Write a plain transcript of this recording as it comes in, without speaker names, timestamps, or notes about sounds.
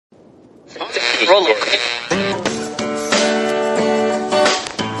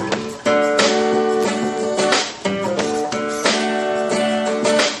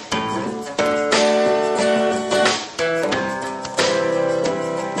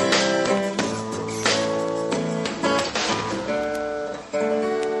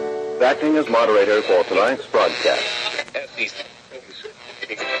Acting as moderator for tonight's broadcast.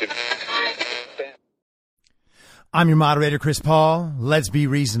 I'm your moderator, Chris Paul. Let's be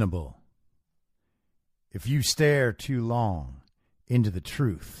reasonable. If you stare too long into the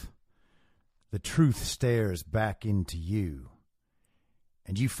truth stares back into you,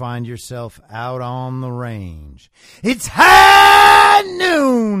 and you find yourself out on the range. It's high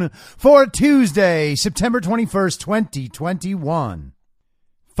noon for Tuesday, September 21st, 2021.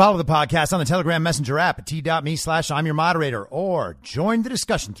 Follow the podcast on the Telegram Messenger app at t.me/I'm your moderator, or join the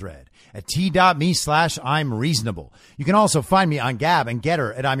discussion thread at t.me/I'm reasonable. You can also find me on Gab and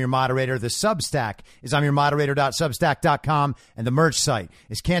Getter at I'm your moderator. The Substack is imyourmoderator.substack.com, and the merch site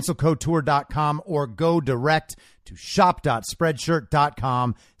is cancelcouture.com, or go direct to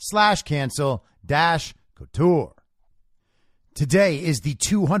shop.spreadshirt.com/cancel-couture. Today is the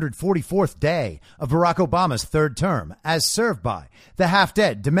 244th day of Barack Obama's third term, as served by the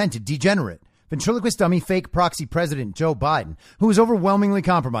half-dead, demented, degenerate, ventriloquist dummy, fake proxy president Joe Biden, who is overwhelmingly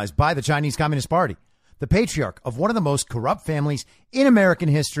compromised by the Chinese Communist Party, the patriarch of one of the most corrupt families in American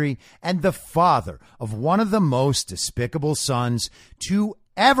history, and the father of one of the most despicable sons to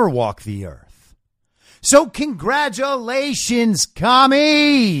ever walk the earth. So congratulations,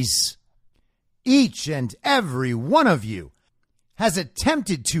 commies! Each and every one of you has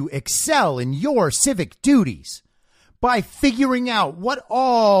attempted to excel in your civic duties by figuring out what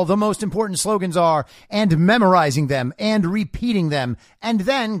all the most important slogans are and memorizing them and repeating them, and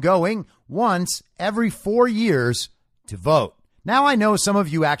then going once every 4 years to vote. Now, I know some of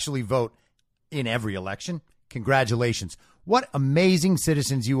you actually vote in every election. Congratulations. What amazing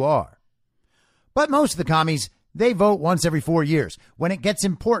citizens you are. But most of the commies, they vote once every 4 years when it gets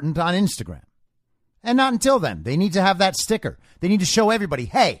important on Instagram. And not until then. They need to have that sticker. They need to show everybody,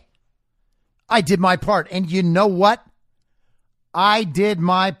 hey, I did my part. And you know what? I did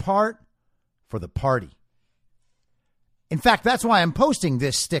my part for the party. In fact, that's why I'm posting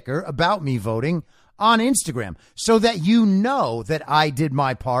this sticker about me voting on Instagram, so that you know that I did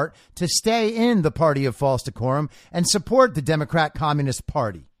my part to stay in the party of false decorum and support the Democrat Communist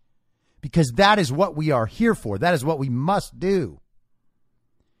Party. Because that is what we are here for. That is what we must do.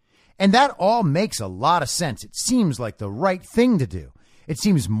 And that all makes a lot of sense. It seems like the right thing to do. It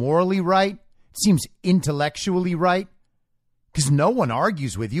seems morally right. It seems intellectually right. Because no one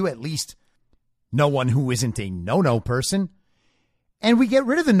argues with you, at least no one who isn't a no-no person. And we get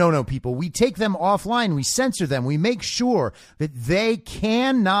rid of the no-no people. We take them offline. We censor them. We make sure that they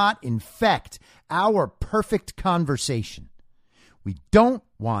cannot infect our perfect conversation. We don't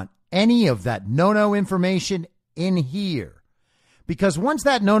want any of that no-no information in here. Because once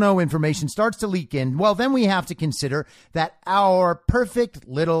that no-no information starts to leak in, well, then we have to consider that our perfect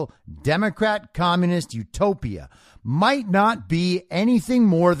little Democrat communist utopia might not be anything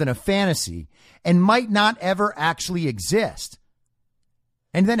more than a fantasy and might not ever actually exist.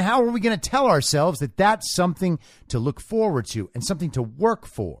 And then how are we going to tell ourselves that that's something to look forward to and something to work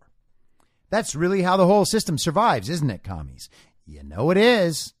for? That's really how the whole system survives, isn't it, commies? You know it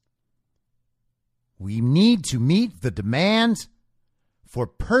is. We need to meet the demands for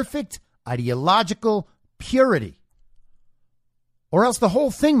perfect ideological purity, or else the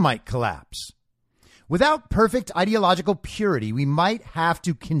whole thing might collapse. Without perfect ideological purity, we might have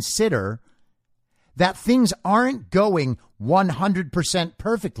to consider that things aren't going 100%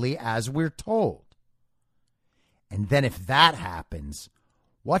 perfectly as we're told. And then if that happens,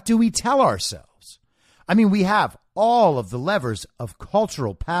 what do we tell ourselves? I mean, we have all of the levers of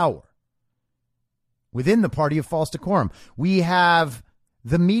cultural power within the party of false decorum. We have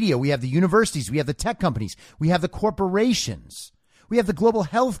the media, we have the universities, we have the tech companies, we have the corporations, we have the global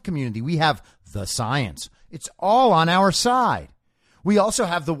health community, we have the science. It's all on our side. We also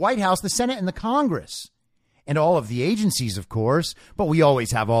have the White House, the Senate, and the Congress, and all of the agencies, of course, but we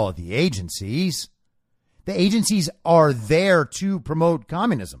always have all of the agencies. The agencies are there to promote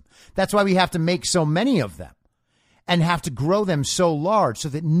communism. That's why we have to make so many of them and have to grow them so large so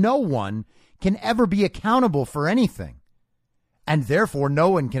that no one can ever be accountable for anything. And therefore, no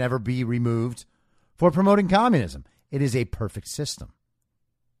one can ever be removed for promoting communism. It is a perfect system.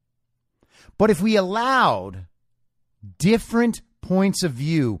 But if we allowed different points of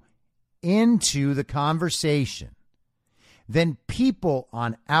view into the conversation, then people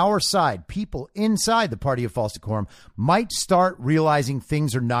on our side, people inside the party of false decorum, might start realizing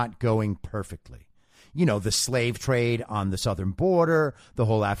things are not going perfectly. You know, the slave trade on the southern border, the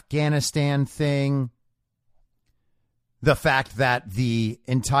whole Afghanistan thing, the fact that the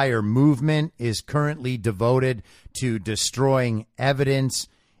entire movement is currently devoted to destroying evidence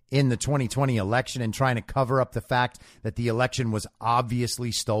in the 2020 election and trying to cover up the fact that the election was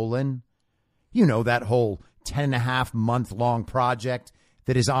obviously stolen. You know, that whole 10.5-month-long project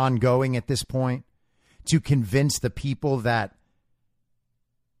that is ongoing at this point to convince the people that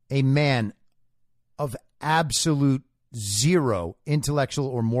a man of absolute zero intellectual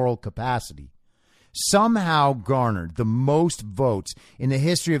or moral capacity somehow garnered the most votes in the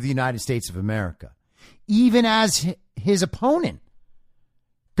history of the United States of America, even as his opponent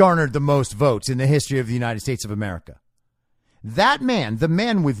garnered the most votes in the history of the United States of America. That man, the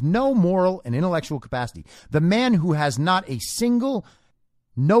man with no moral and intellectual capacity, the man who has not a single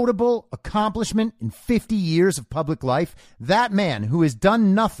notable accomplishment in 50 years of public life, that man who has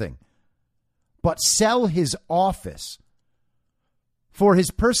done nothing but sell his office for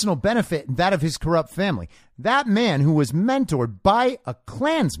his personal benefit and that of his corrupt family, that man who was mentored by a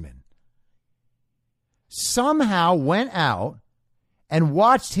Klansman, somehow went out and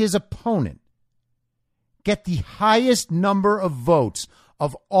watched his opponent get the highest number of votes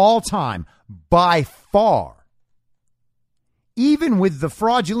of all time by far. Even with the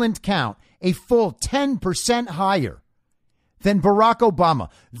fraudulent count, a full 10% higher than Barack Obama,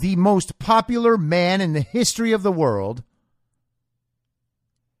 the most popular man in the history of the world.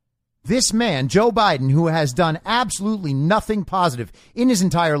 This man, Joe Biden, who has done absolutely nothing positive in his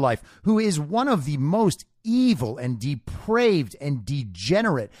entire life, who is one of the most evil and depraved and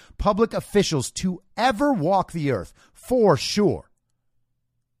degenerate public officials to ever walk the earth, for sure.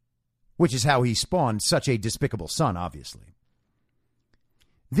 Which is how he spawned such a despicable son, obviously.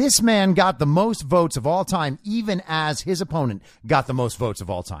 This man got the most votes of all time, even as his opponent got the most votes of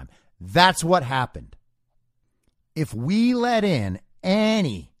all time. That's what happened. If we let in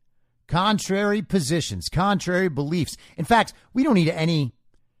any contrary positions, contrary beliefs, in fact, we don't need any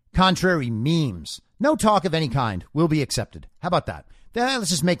contrary memes. No talk of any kind will be accepted. How about that?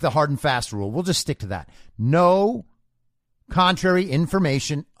 Let's just make the hard and fast rule. We'll just stick to that. No contrary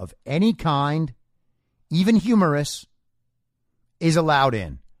information of any kind, even humorous, is allowed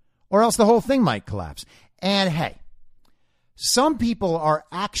in, or else the whole thing might collapse. And hey, some people are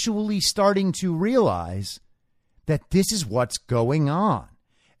actually starting to realize that this is what's going on.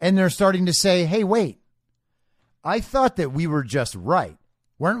 And they're starting to say, hey, wait, I thought that we were just right.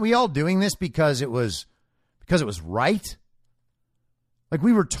 Weren't we all doing this because it was right? Like,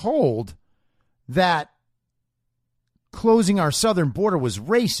 we were told that closing our southern border was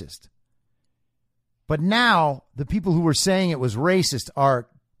racist. But now the people who were saying it was racist are,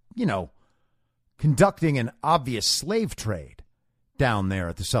 conducting an obvious slave trade down there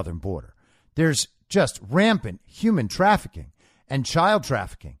at the southern border. There's just rampant human trafficking and child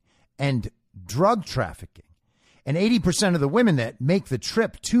trafficking and drug trafficking. And 80% of the women that make the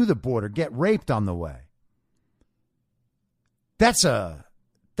trip to the border get raped on the way. That's a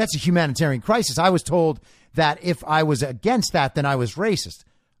humanitarian crisis. I was told that if I was against that, then I was racist.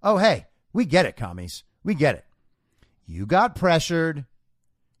 Oh, hey, we get it, commies. We get it. You got pressured.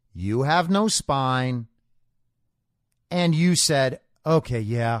 You have no spine. And you said, okay,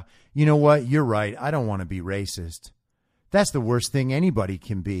 yeah, you know what? You're right. I don't want to be racist. That's the worst thing anybody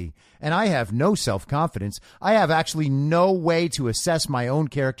can be. And I have no self-confidence. I have actually no way to assess my own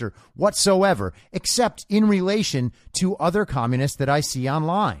character whatsoever, except in relation to other communists that I see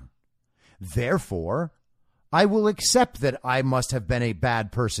online. Therefore, I will accept that I must have been a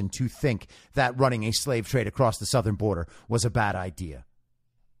bad person to think that running a slave trade across the southern border was a bad idea.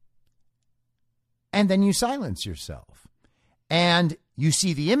 And then you silence yourself. And you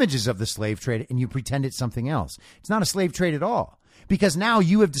see the images of the slave trade and you pretend it's something else. It's not a slave trade at all, because now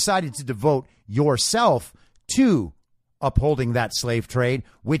you have decided to devote yourself to upholding that slave trade,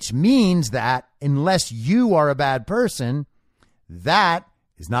 which means that unless you are a bad person, that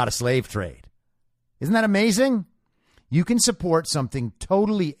is not a slave trade. Isn't that amazing? You can support something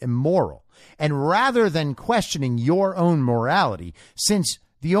totally immoral, and rather than questioning your own morality, since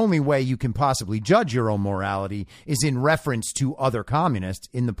the only way you can possibly judge your own morality is in reference to other communists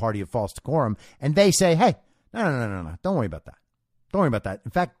in the party of false decorum. And they say, hey, no. Don't worry about that. Don't worry about that.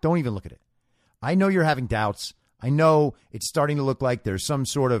 In fact, don't even look at it. I know you're having doubts. I know it's starting to look like there's some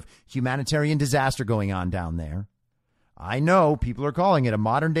sort of humanitarian disaster going on down there. I know people are calling it a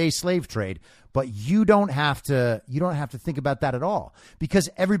modern day slave trade, but you don't have to think about that at all, because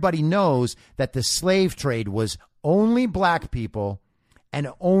everybody knows that the slave trade was only black people and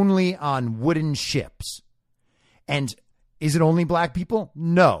only on wooden ships. And is it only black people?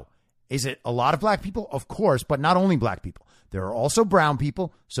 No. Is it a lot of black people? Of course, but not only black people. There are also brown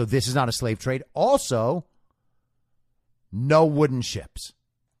people, so this is not a slave trade. Also, no wooden ships.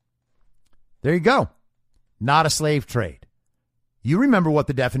 There you go. Not a slave trade. You remember what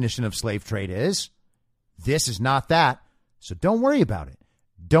the definition of slave trade is. This is not that, so don't worry about it.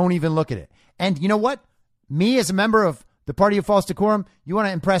 Don't even look at it. And you know what? Me as a member of the Party of False Decorum, you want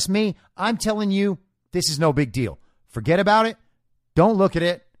to impress me? I'm telling you, this is no big deal. Forget about it. Don't look at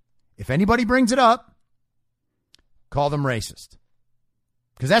it. If anybody brings it up, call them racist.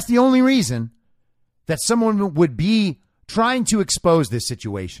 Because that's the only reason that someone would be trying to expose this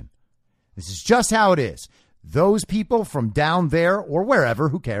situation. This is just how it is. Those people from down there or wherever,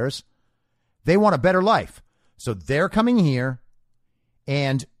 who cares? They want a better life. So they're coming here,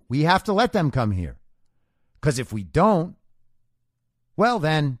 and we have to let them come here. Because if we don't, well,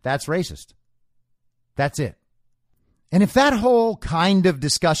 then that's racist. That's it. And if that whole kind of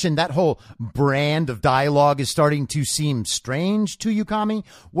discussion, that whole brand of dialogue is starting to seem strange to you, Kami,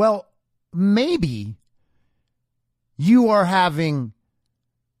 well, maybe you are having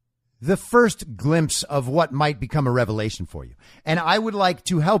the first glimpse of what might become a revelation for you. And I would like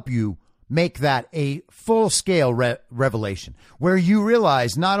to help you make that a full-scale revelation where you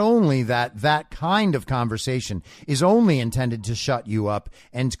realize not only that that kind of conversation is only intended to shut you up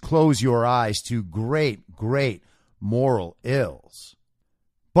and close your eyes to great, great moral ills,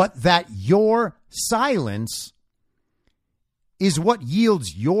 but that your silence is what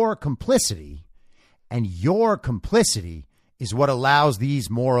yields your complicity, and your complicity is what allows these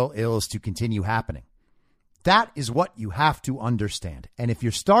moral ills to continue happening. That is what you have to understand. And if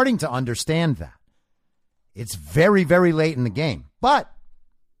you're starting to understand that, it's very, very late in the game. But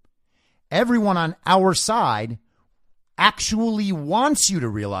everyone on our side actually wants you to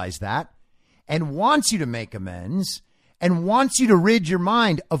realize that and wants you to make amends and wants you to rid your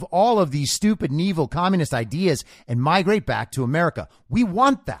mind of all of these stupid and evil communist ideas and migrate back to America. We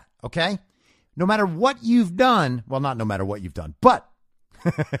want that, okay? No matter what you've done, well, not no matter what you've done, but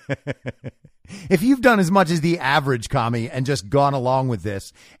if you've done as much as the average commie and just gone along with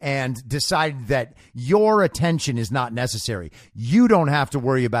this and decided that your attention is not necessary, you don't have to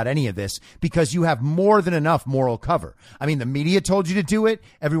worry about any of this because you have more than enough moral cover. I mean, the media told you to do it.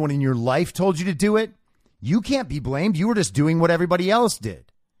 Everyone in your life told you to do it. You can't be blamed. You were just doing what everybody else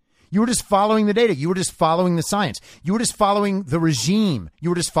did. You were just following the data. You were just following the science. You were just following the regime. You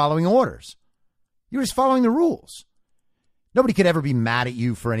were just following orders. You were just following the rules. Nobody could ever be mad at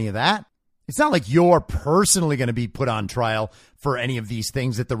you for any of that. It's not like you're personally going to be put on trial for any of these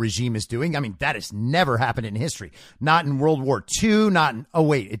things that the regime is doing. I mean, that has never happened in history. Not in World War II, not in, oh,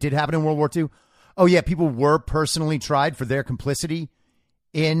 wait, it did happen in World War II? Oh, yeah, people were personally tried for their complicity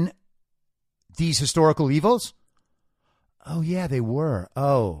in these historical evils? Oh, yeah, they were.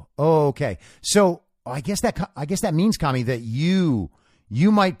 Oh, okay. So I guess that means, Kami, that you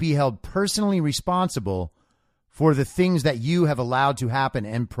might be held personally responsible for the things that you have allowed to happen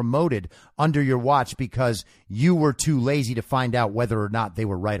and promoted under your watch because you were too lazy to find out whether or not they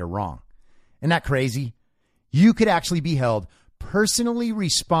were right or wrong. Isn't that crazy? You could actually be held personally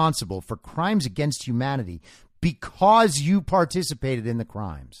responsible for crimes against humanity because you participated in the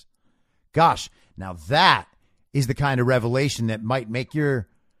crimes. Gosh, now that is the kind of revelation that might make your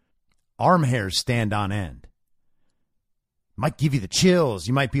arm hairs stand on end. Might give you the chills.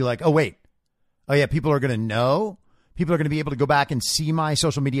 You might be like, oh, wait. Oh, yeah, people are going to know. People are going to be able to go back and see my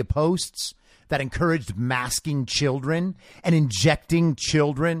social media posts that encouraged masking children and injecting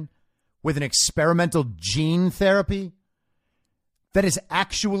children with an experimental gene therapy that is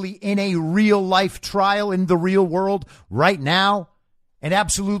actually in a real life trial in the real world right now and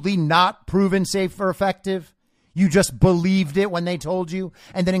absolutely not proven safe or effective. You just believed it when they told you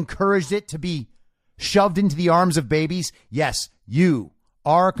and then encouraged it to be shoved into the arms of babies. Yes, you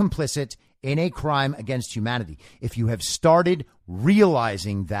are complicit in a crime against humanity. If you have started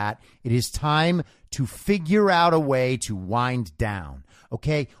realizing that, it is time to figure out a way to wind down.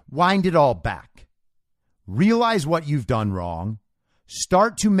 Okay? Wind it all back. Realize what you've done wrong.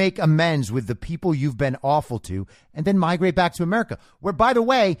 Start to make amends with the people you've been awful to, and then migrate back to America, where, by the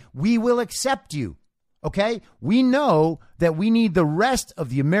way, we will accept you. Okay? We know that we need the rest of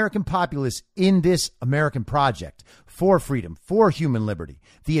the American populace in this American project for freedom, for human liberty,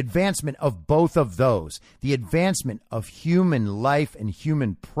 the advancement of both of those, the advancement of human life and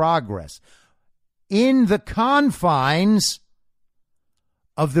human progress in the confines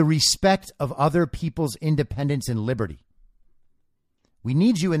of the respect of other people's independence and liberty. We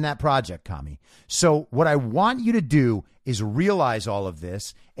need you in that project, Kami. So what I want you to do is realize all of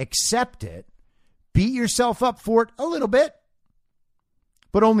this, accept it, beat yourself up for it a little bit,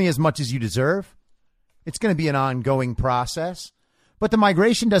 but only as much as you deserve. It's going to be an ongoing process, but the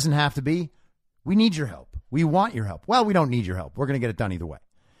migration doesn't have to be. We need your help. We want your help. Well, we don't need your help. We're going to get it done either way,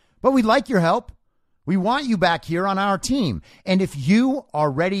 but we'd like your help. We want you back here on our team. And if you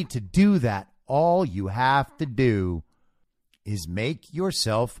are ready to do that, all you have to do is make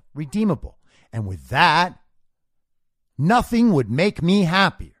yourself redeemable. And with that, nothing would make me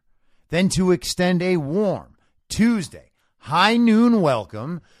happier than to extend a warm Tuesday high noon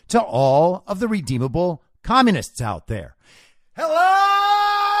welcome to all of the redeemable communists out there. Hello,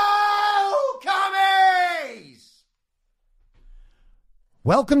 commies!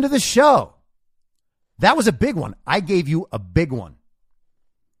 Welcome to the show. That was a big one. I gave you a big one.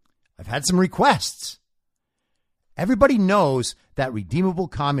 I've had some requests. Everybody knows that redeemable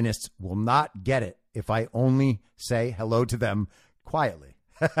communists will not get it if I only say hello to them quietly.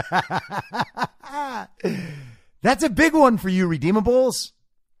 That's a big one for you, redeemables.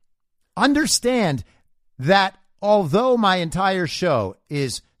 Understand that although my entire show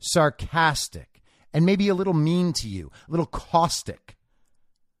is sarcastic and maybe a little mean to you, a little caustic,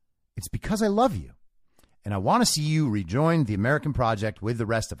 it's because I love you. And I want to see you rejoin the American project with the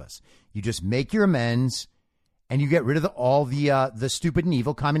rest of us. You just make your amends and you get rid of all the stupid and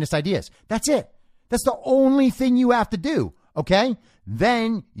evil communist ideas. That's it. That's the only thing you have to do. Okay?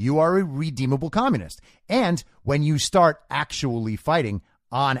 Then you are a redeemable communist. And when you start actually fighting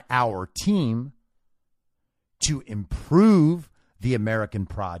on our team to improve the American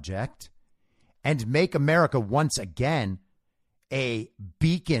project and make America once again a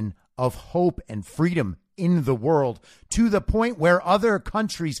beacon of hope and freedom in the world, to the point where other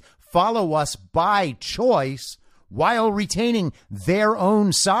countries follow us by choice while retaining their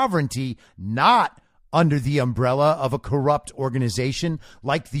own sovereignty, not under the umbrella of a corrupt organization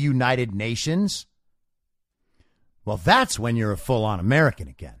like the United Nations. Well, that's when you're a full-on American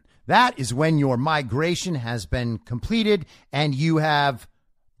again. That is when your migration has been completed and you have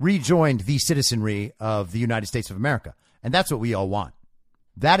rejoined the citizenry of the United States of America. And that's what we all want.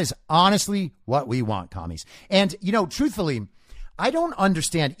 That is honestly what we want, commies. And, you know, truthfully, I don't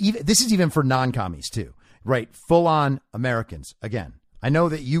understand. This is even for non-commies, too, right? Full-on Americans. Again, I know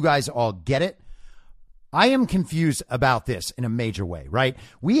that you guys all get it. I am confused about this in a major way, right?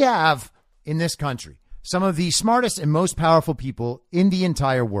 We have in this country some of the smartest and most powerful people in the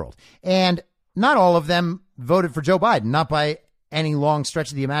entire world. And not all of them voted for Joe Biden, not by any long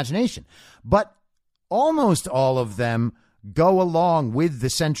stretch of the imagination. But almost all of them go along with the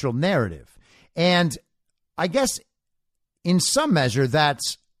central narrative. And I guess in some measure,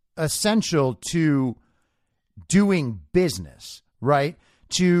 that's essential to doing business, right?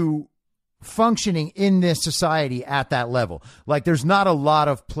 To functioning in this society at that level. Like, there's not a lot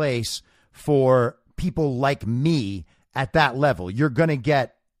of place for people like me at that level. You're going to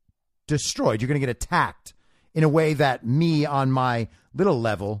get destroyed. You're going to get attacked in a way that me on my little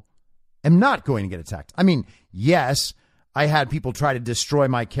level am not going to get attacked. I mean, yes, I had people try to destroy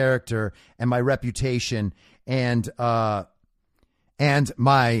my character and my reputation and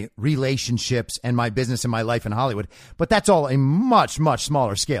my relationships and my business and my life in Hollywood. But that's all a much, much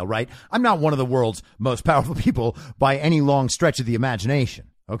smaller scale, right? I'm not one of the world's most powerful people by any long stretch of the imagination,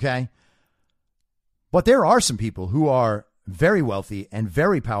 okay? But there are some people who are very wealthy and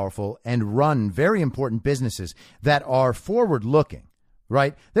very powerful and run very important businesses that are forward looking,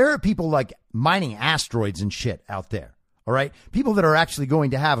 right? There are people like mining asteroids and shit out there. All right. People that are actually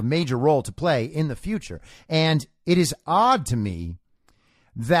going to have a major role to play in the future. And it is odd to me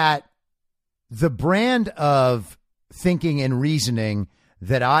that the brand of thinking and reasoning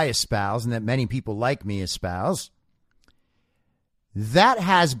that I espouse and that many people like me espouse, that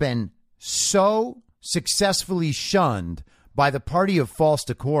has been so successfully shunned by the party of false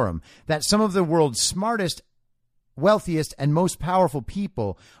decorum that some of the world's smartest, wealthiest, and most powerful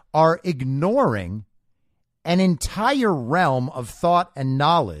people are ignoring an entire realm of thought and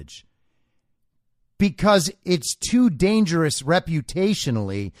knowledge because it's too dangerous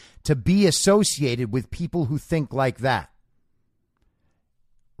reputationally to be associated with people who think like that.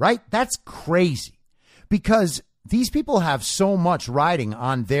 Right? That's crazy because these people have so much riding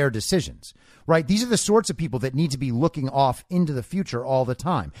on their decisions, right? These are the sorts of people that need to be looking off into the future all the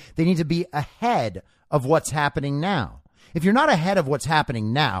time. They need to be ahead of what's happening now. If you're not ahead of what's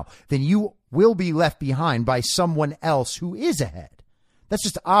happening now, then you will be left behind by someone else who is ahead. That's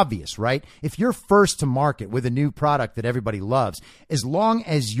just obvious, right? If you're first to market with a new product that everybody loves, as long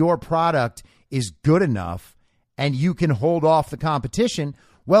as your product is good enough and you can hold off the competition,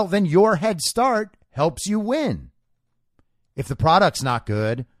 well, then your head start helps you win. If the product's not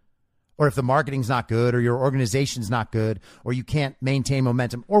good, or if the marketing's not good, or your organization's not good, or you can't maintain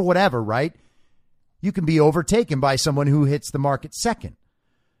momentum, or whatever, right? You can be overtaken by someone who hits the market second.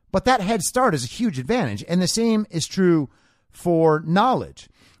 But that head start is a huge advantage. And the same is true for knowledge.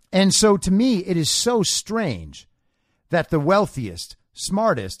 And so to me, it is so strange that the wealthiest,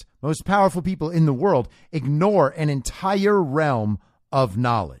 smartest, most powerful people in the world ignore an entire realm of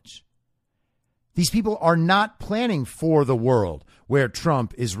knowledge. These people are not planning for the world where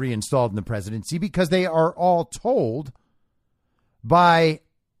Trump is reinstalled in the presidency because they are all told by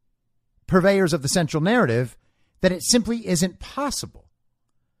purveyors of the central narrative that it simply isn't possible.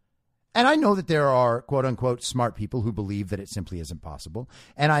 And I know that there are, quote unquote, smart people who believe that it simply isn't possible.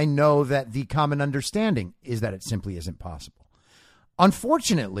 And I know that the common understanding is that it simply isn't possible.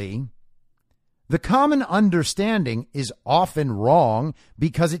 Unfortunately, the common understanding is often wrong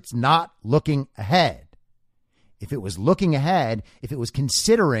because it's not looking ahead. If it was looking ahead, if it was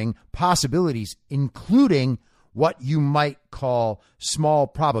considering possibilities, including what you might call small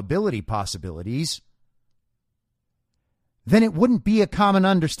probability possibilities, then it wouldn't be a common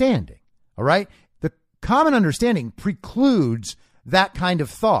understanding. All right? The common understanding precludes that kind of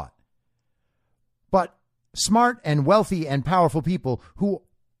thought. But smart and wealthy and powerful people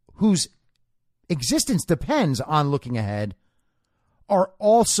whose existence depends on looking ahead are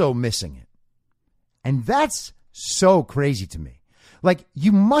also missing it. And that's so crazy to me. Like,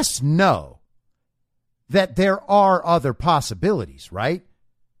 you must know that there are other possibilities, right?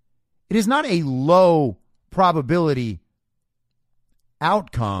 It is not a low probability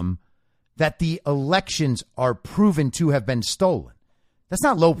outcome that the elections are proven to have been stolen. That's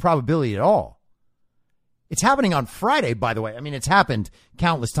not low probability at all. It's happening on Friday, by the way. I mean, it's happened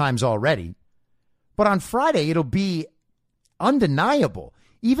countless times already. But on Friday, it'll be undeniable,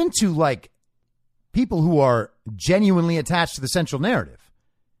 even to like people who are genuinely attached to the central narrative.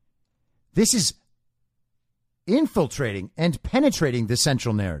 This is infiltrating and penetrating the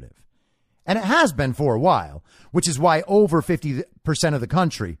central narrative. And it has been for a while, which is why over 50% of the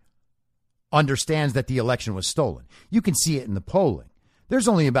country understands that the election was stolen. You can see it in the polling. There's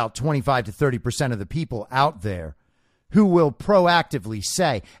only about 25 to 30% of the people out there who will proactively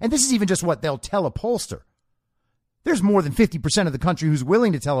say, and this is even just what they'll tell a pollster. There's more than 50% of the country who's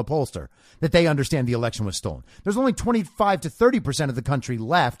willing to tell a pollster that they understand the election was stolen. There's only 25 to 30% of the country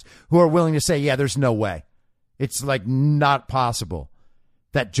left who are willing to say, yeah, there's no way. It's like not possible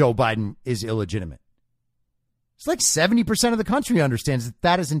that Joe Biden is illegitimate. It's like 70% of the country understands that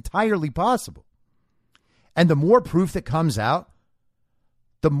that is entirely possible. And the more proof that comes out,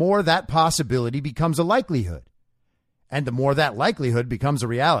 the more that possibility becomes a likelihood. And the more that likelihood becomes a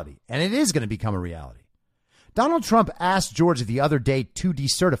reality. And it is going to become a reality. Donald Trump asked Georgia the other day to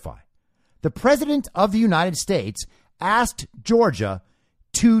decertify. The president of the United States asked Georgia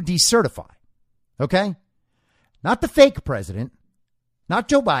to decertify. Okay? Not the fake president, not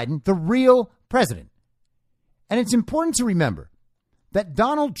Joe Biden, the real president. And it's important to remember that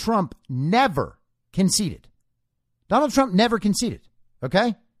Donald Trump never conceded. Donald Trump never conceded.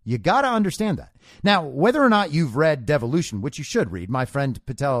 Okay? You got to understand that. Now, whether or not you've read Devolution, which you should read, my friend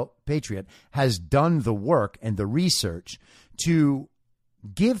Patel Patriot has done the work and the research to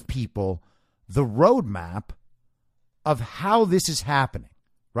give people the roadmap of how this is happening,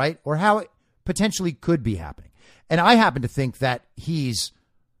 right? Or how it potentially could be happening. And I happen to think that he's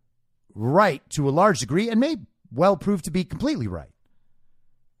right to a large degree and may well prove to be completely right.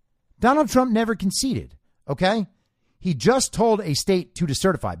 Donald Trump never conceded, okay? He just told a state to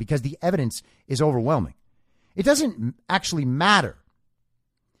decertify because the evidence is overwhelming. It doesn't actually matter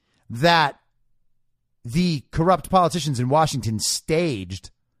that the corrupt politicians in Washington staged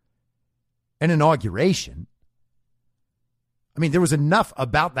an inauguration. I mean, there was enough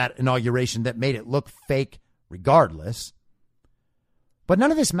about that inauguration that made it look fake regardless. But none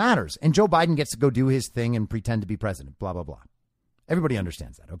of this matters. And Joe Biden gets to go do his thing and pretend to be president, blah, blah, blah. Everybody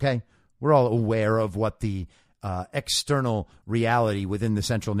understands that, okay? We're all aware of what the external reality within the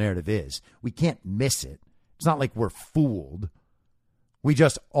central narrative is. We can't miss it. It's not like we're fooled. We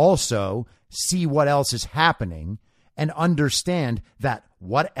just also see what else is happening and understand that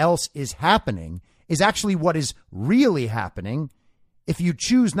what else is happening is actually what is really happening if you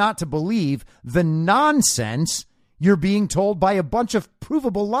choose not to believe the nonsense you're being told by a bunch of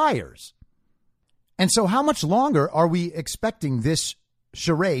provable liars. And so how much longer are we expecting this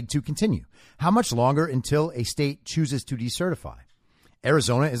charade to continue? How much longer until a state chooses to decertify?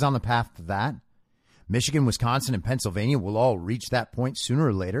 Arizona is on the path to that. Michigan, Wisconsin, and Pennsylvania will all reach that point sooner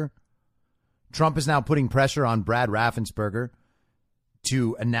or later. Trump is now putting pressure on Brad Raffensperger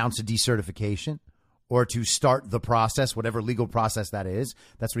to announce a decertification or to start the process, whatever legal process that is.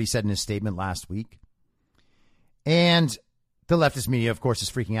 That's what he said in his statement last week. And the leftist media, of course, is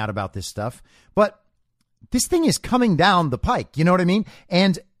freaking out about this stuff. But this thing is coming down the pike. You know what I mean?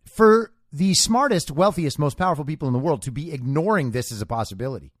 And for the smartest, wealthiest, most powerful people in the world to be ignoring this as a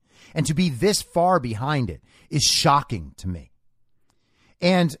possibility and to be this far behind it is shocking to me.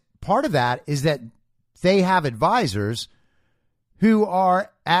 And part of that is that they have advisors who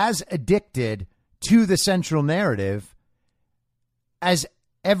are as addicted to the central narrative as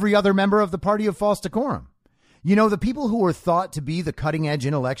every other member of the party of false decorum. You know, the people who are thought to be the cutting edge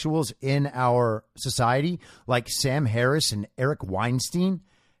intellectuals in our society, like Sam Harris and Eric Weinstein,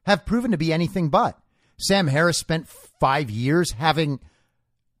 have proven to be anything but. Sam Harris spent 5 years having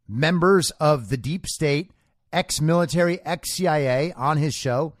members of the deep state, ex-military, ex-CIA on his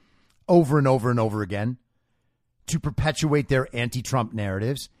show over and over and over again to perpetuate their anti-Trump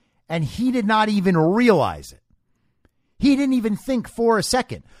narratives. And he did not even realize it. He didn't even think for a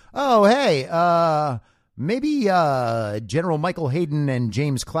second, oh, hey, maybe General Michael Hayden and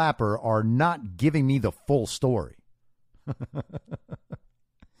James Clapper are not giving me the full story.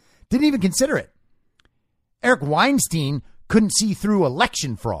 Didn't even consider it. Eric Weinstein couldn't see through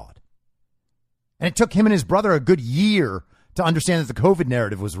election fraud. And it took him and his brother a good year to understand that the COVID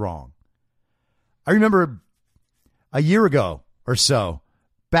narrative was wrong. I remember a year ago or so,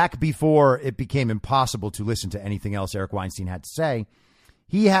 back before it became impossible to listen to anything else Eric Weinstein had to say,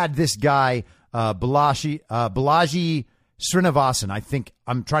 he had this guy, Balaji Srinivasan. I think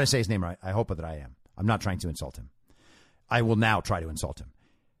I'm trying to say his name right. I hope that I am. I'm not trying to insult him. I will now try to insult him.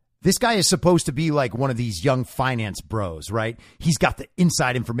 This guy is supposed to be like one of these young finance bros, right? He's got the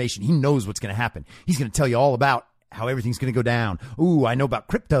inside information. He knows what's going to happen. He's going to tell you all about how everything's going to go down. Ooh, I know about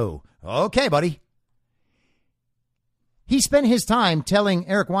crypto. Okay, buddy. He spent his time telling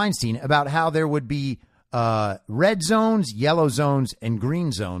Eric Weinstein about how there would be red zones, yellow zones, and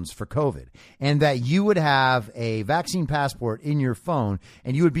green zones for COVID, and that you would have a vaccine passport in your phone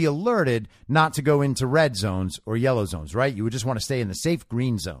and you would be alerted not to go into red zones or yellow zones, right? You would just want to stay in the safe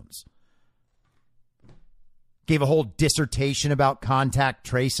green zones. Gave a whole dissertation about contact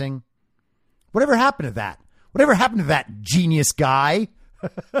tracing. Whatever happened to that? Whatever happened to that genius guy?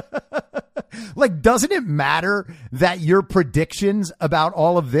 Like, doesn't it matter that your predictions about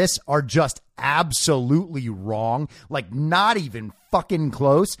all of this are just absolutely wrong? Like, not even fucking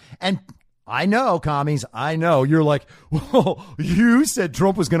close. And I know, commies, I know you're like, well, you said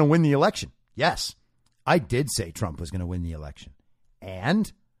Trump was going to win the election. Yes, I did say Trump was going to win the election.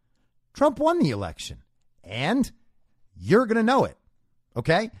 And Trump won the election. And you're going to know it.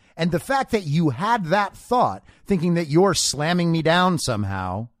 Okay? And the fact that you had that thought, thinking that you're slamming me down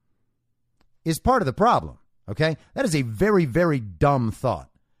somehow, is part of the problem. Okay? That is a very, very dumb thought.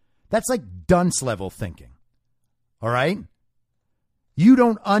 That's like dunce level thinking. All right? You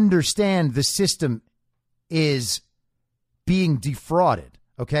don't understand the system is being defrauded.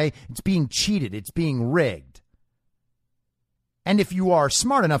 Okay? It's being cheated. It's being rigged. And if you are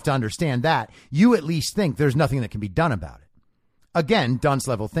smart enough to understand that, you at least think there's nothing that can be done about it. Again, dunce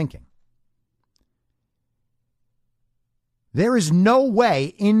level thinking. There is no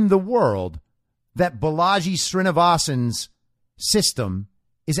way in the world that Balaji Srinivasan's system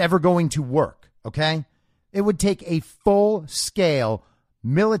is ever going to work, okay? It would take a full-scale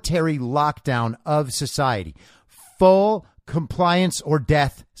military lockdown of society, full compliance or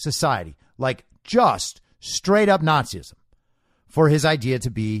death society, like just straight-up Nazism, for his idea to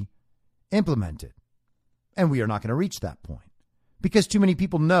be implemented. And we are not going to reach that point because too many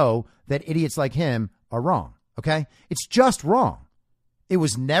people know that idiots like him are wrong, okay? It's just wrong. It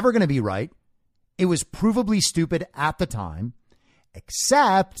was never going to be right. It was provably stupid at the time,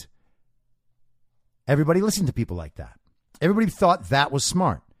 except everybody listened to people like that. Everybody thought that was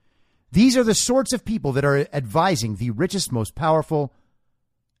smart. These are the sorts of people that are advising the richest, most powerful,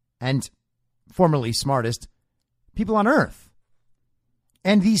 and formerly smartest people on earth.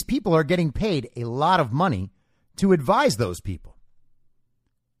 And these people are getting paid a lot of money to advise those people.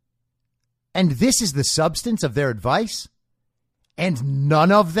 And this is the substance of their advice. And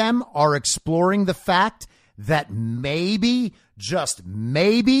none of them are exploring the fact that maybe, just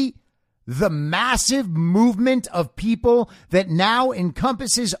maybe, the massive movement of people that now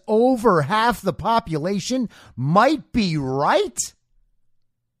encompasses over half the population might be right?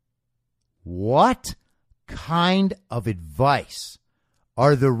 What kind of advice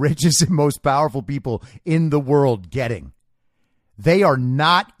are the richest and most powerful people in the world getting? They are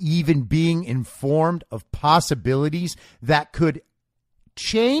not even being informed of possibilities that could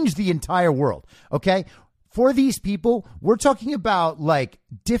change the entire world. Okay. For these people, we're talking about like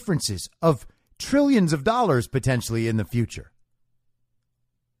differences of trillions of dollars potentially in the future.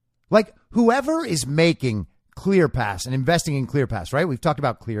 Like whoever is making ClearPass and investing in ClearPass, right? We've talked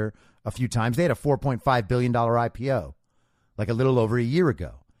about Clear a few times. They had a $4.5 billion IPO like a little over a year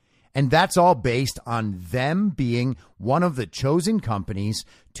ago. And that's all based on them being one of the chosen companies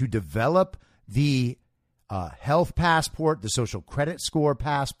to develop the health passport, the social credit score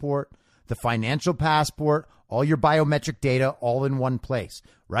passport, the financial passport, all your biometric data all in one place,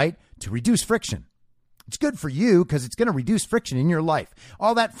 right? To reduce friction. It's good for you because it's going to reduce friction in your life.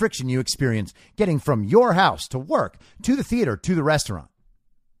 All that friction you experience getting from your house to work, to the theater, to the restaurant.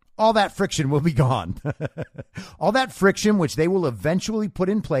 All that friction will be gone. All that friction, which they will eventually put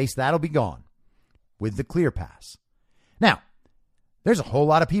in place, that'll be gone with the ClearPass. Now, there's a whole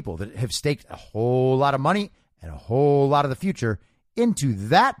lot of people that have staked a whole lot of money and a whole lot of the future into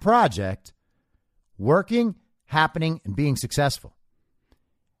that project working, happening, and being successful.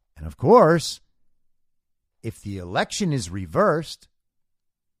 And of course, if the election is reversed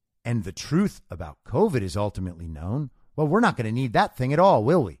and the truth about COVID is ultimately known, well, we're not going to need that thing at all,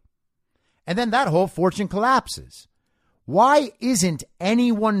 will we? And then that whole fortune collapses. Why isn't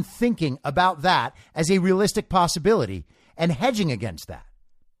anyone thinking about that as a realistic possibility and hedging against that?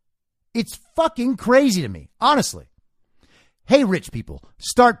 It's fucking crazy to me, honestly. Hey, rich people,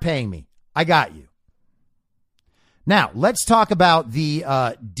 start paying me. I got you. Now, let's talk about the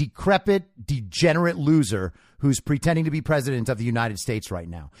decrepit, degenerate loser who's pretending to be president of the United States right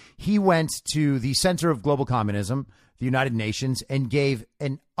now. He went to the Center of Global Communism, the United Nations, and gave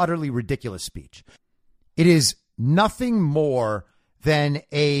an utterly ridiculous speech. It is nothing more than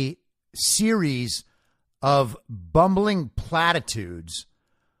a series of bumbling platitudes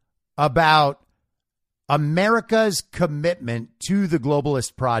about America's commitment to the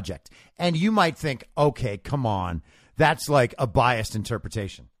globalist project. And you might think, okay, come on, that's like a biased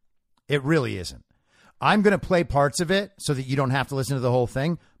interpretation. It really isn't. I'm going to play parts of it so that you don't have to listen to the whole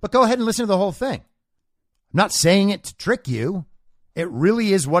thing, but go ahead and listen to the whole thing. I'm not saying it to trick you. It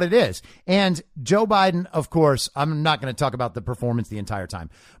really is what it is. And Joe Biden, of course, I'm not going to talk about the performance the entire time,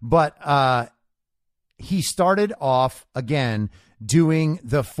 but he started off again doing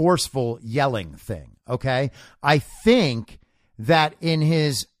the forceful yelling thing. Okay. I think that in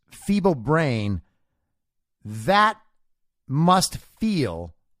his feeble brain, that must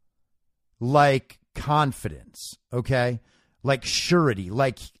feel like confidence. Okay. Like surety,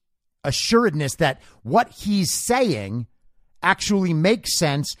 like assuredness that what he's saying actually makes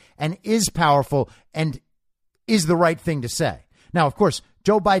sense and is powerful and is the right thing to say. Now, of course,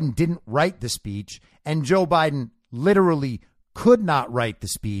 Joe Biden didn't write the speech, and Joe Biden literally could not write the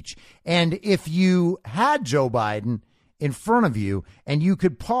speech. And if you had Joe Biden in front of you and you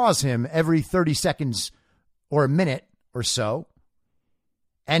could pause him every 30 seconds or a minute or so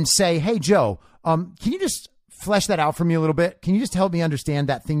and say, hey, Joe, can you just flesh that out for me a little bit? Can you just help me understand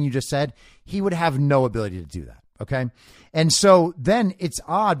that thing you just said? He would have no ability to do that. Okay. And so then it's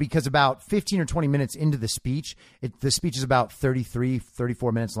odd because about 15 or 20 minutes into the speech, the speech is about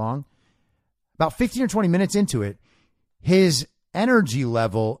 34 minutes long. About 15 or 20 minutes into it, his energy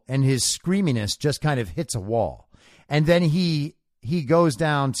level and his screaminess just kind of hits a wall. And then he goes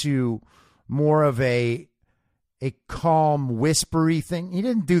down to more of a calm, whispery thing. He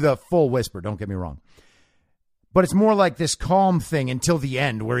didn't do the full whisper, don't get me wrong. But it's more like this calm thing until the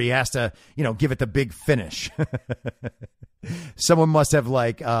end where he has to, give it the big finish. Someone must have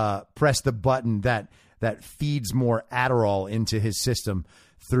pressed the button that feeds more Adderall into his system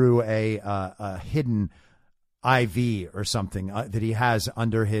through a hidden IV or something that he has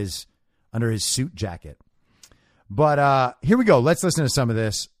under his suit jacket. But here we go. Let's listen to some of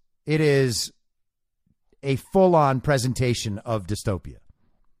this. It is a full-on presentation of dystopia.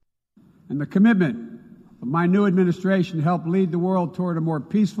 And the commitment of my new administration to help lead the world toward a more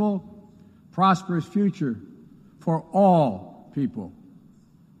peaceful, prosperous future for all people.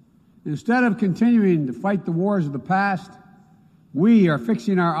 Instead of continuing to fight the wars of the past, we are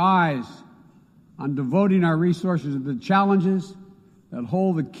fixing our eyes on devoting our resources to the challenges that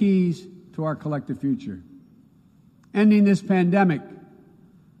hold the keys to our collective future. Ending this pandemic,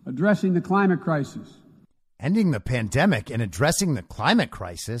 addressing the climate crisis. Ending the pandemic and addressing the climate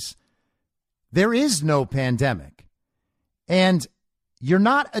crisis? There is no pandemic. And you're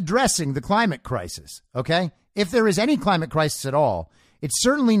not addressing the climate crisis, okay? If there is any climate crisis at all, it's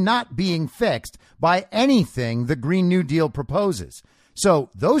certainly not being fixed by anything the Green New Deal proposes. So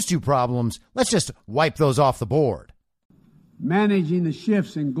those two problems, let's just wipe those off the board. Managing the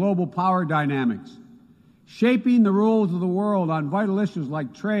shifts in global power dynamics, shaping the rules of the world on vital issues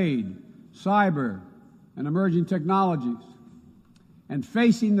like trade, cyber, and emerging technologies, and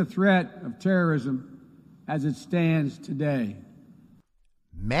facing the threat of terrorism as it stands today.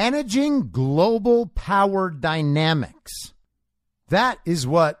 Managing global power dynamics. That is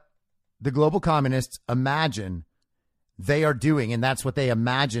what the global communists imagine they are doing, and that's what they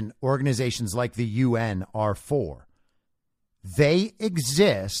imagine organizations like the UN are for. They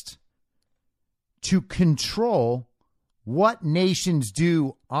exist to control what nations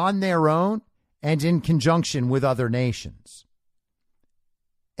do on their own and in conjunction with other nations.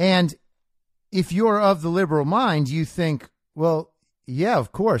 And if you're of the liberal mind, you think, well, yeah,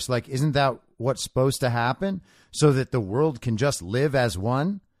 of course. Like, isn't that what's supposed to happen so that the world can just live as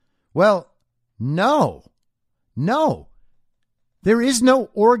one? Well, no. There is no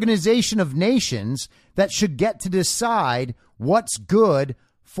organization of nations that should get to decide what's good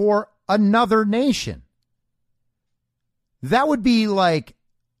for another nation. That would be like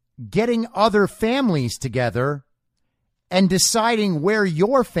getting other families together and deciding where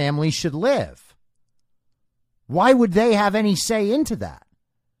your family should live. Why would they have any say into that?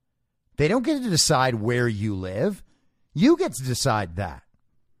 They don't get to decide where you live. You get to decide that.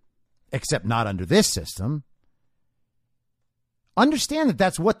 Except not under this system. Understand that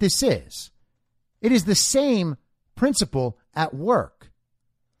that's what this is. It is the same principle at work.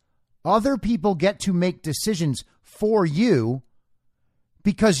 Other people get to make decisions for you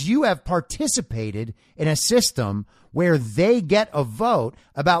because you have participated in a system where they get a vote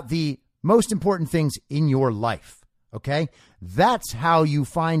about the most important things in your life. Okay? That's how you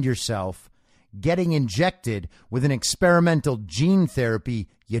find yourself getting injected with an experimental gene therapy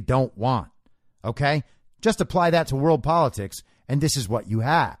you don't want. Okay? Just apply that to world politics, and this is what you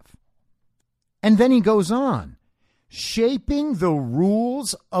have. And then he goes on, shaping the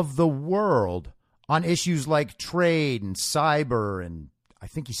rules of the world on issues like trade and cyber and I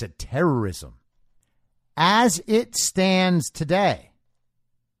think he said terrorism as it stands today.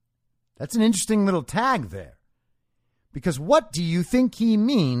 That's an interesting little tag there. Because what do you think he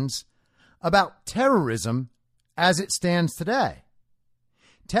means about terrorism as it stands today?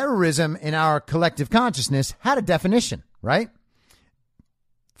 Terrorism in our collective consciousness had a definition, right?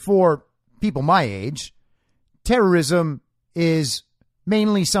 For people my age, terrorism is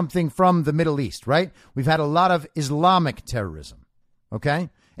mainly something from the Middle East, right? We've had a lot of Islamic terrorism, okay?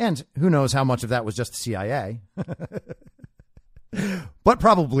 And who knows how much of that was just the CIA, but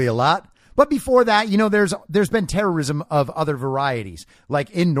probably a lot. But before that, you know, there's been terrorism of other varieties, like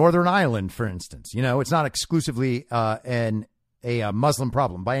in Northern Ireland, for instance. You know, it's not exclusively a Muslim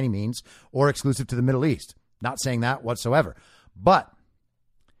problem by any means or exclusive to the Middle East. Not saying that whatsoever. But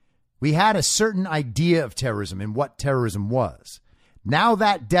we had a certain idea of terrorism and what terrorism was. Now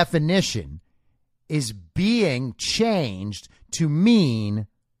that definition is being changed to mean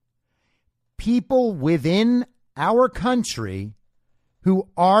people within our country who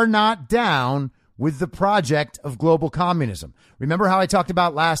are not down with the project of global communism. Remember how I talked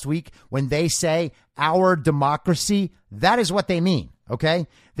about last week when they say our democracy? That is what they mean, okay?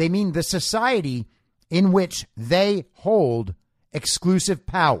 They mean the society in which they hold exclusive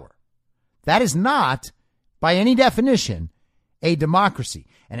power. That is not, by any definition, a democracy.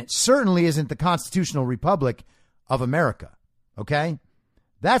 And it certainly isn't the constitutional republic of America, okay?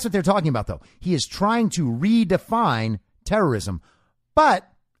 That's what they're talking about, though. He is trying to redefine terrorism. But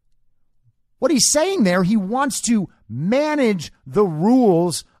what he's saying there, he wants to manage the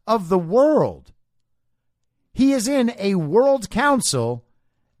rules of the world. He is in a world council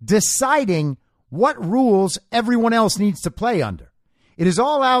deciding what rules everyone else needs to play under. It is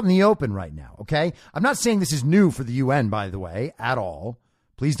all out in the open right now, okay? I'm not saying this is new for the UN, by the way, at all.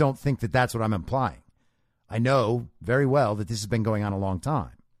 Please don't think that that's what I'm implying. I know very well that this has been going on a long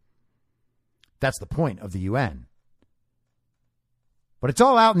time. That's the point of the UN. But it's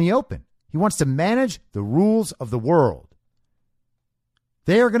all out in the open. He wants to manage the rules of the world.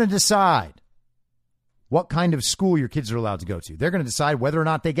 They are going to decide what kind of school your kids are allowed to go to. They're going to decide whether or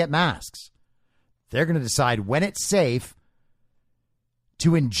not they get masks. They're going to decide when it's safe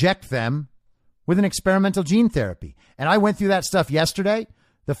to inject them with an experimental gene therapy. And I went through that stuff yesterday,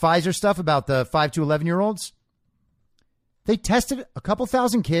 the Pfizer stuff about the 5 to 11-year-olds. They tested a couple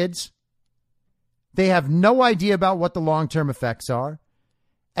thousand kids. They have no idea about what the long-term effects are.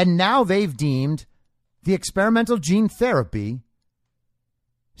 And now they've deemed the experimental gene therapy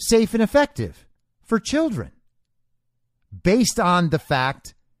safe and effective for children based on the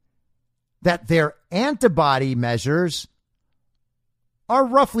fact that their antibody measures are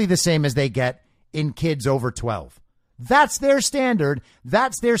roughly the same as they get in kids over 12. That's their standard.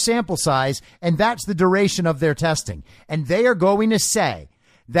 That's their sample size. And that's the duration of their testing. And they are going to say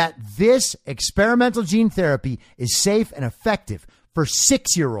that this experimental gene therapy is safe and effective for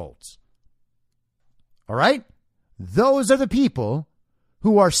 6-year-olds. All right? Those are the people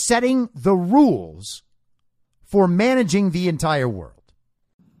who are setting the rules for managing the entire world.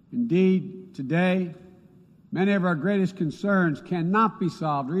 Indeed, today, many of our greatest concerns cannot be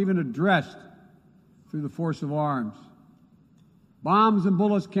solved or even addressed through the force of arms. Bombs and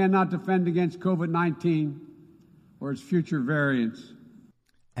bullets cannot defend against COVID-19 or its future variants.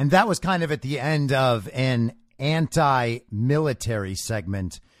 And that was kind of at the end of an anti-military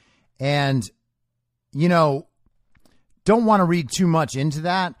segment. And, you know, don't want to read too much into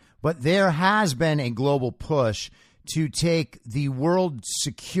that, but there has been a global push to take the world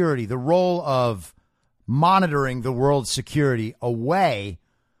security, the role of monitoring the world's security away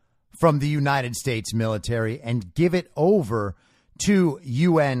from the United States military and give it over to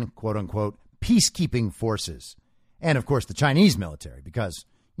UN, quote unquote, peacekeeping forces. And, of course, the Chinese military, because,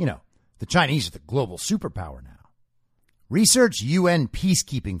 you know, the Chinese are the global superpower now. Research UN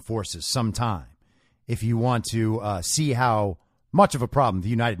peacekeeping forces sometime if you want to see how much of a problem the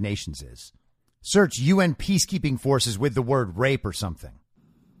United Nations is. Search UN peacekeeping forces with the word rape or something.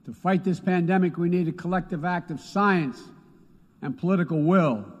 To fight this pandemic, we need a collective act of science and political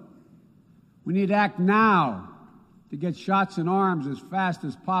will. We need to act now to get shots in arms as fast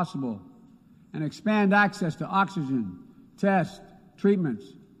as possible and expand access to oxygen, tests, treatments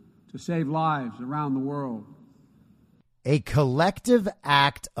to save lives around the world. A collective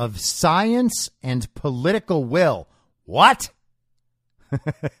act of science and political will. What?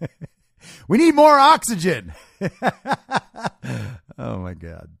 We need more oxygen. Oh, my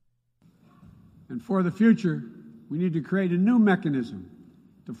God. And for the future, we need to create a new mechanism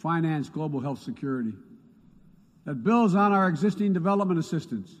to finance global health security that builds on our existing development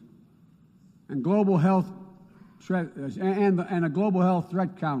assistance and global health and a global health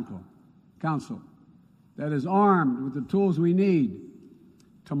threat council that is armed with the tools we need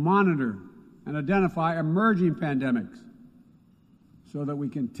to monitor and identify emerging pandemics so that we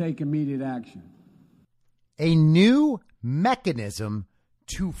can take immediate action. A new mechanism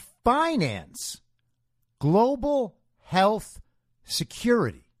to finance global health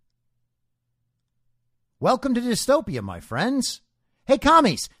security. Welcome to dystopia, my friends. Hey,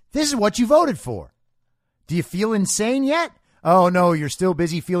 commies, this is what you voted for. Do you feel insane yet? Oh, no, you're still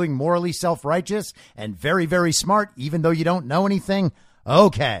busy feeling morally self-righteous and very, very smart, even though you don't know anything?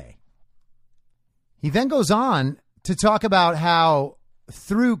 Okay. He then goes on to talk about how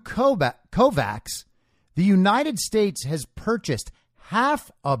through COVAX, the United States has purchased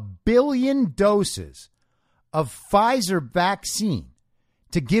 500 million doses of Pfizer vaccine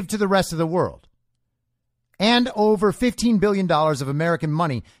to give to the rest of the world, and over $15 billion of American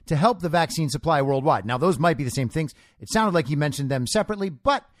money to help the vaccine supply worldwide. Now, those might be the same things. It sounded like he mentioned them separately,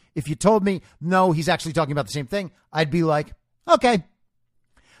 but if you told me, no, he's actually talking about the same thing, I'd be like, okay.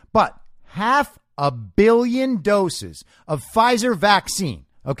 But 500 million doses of Pfizer vaccine,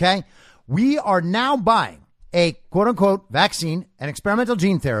 okay? We are now buying a quote-unquote vaccine, an experimental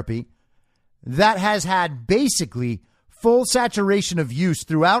gene therapy that has had basically full saturation of use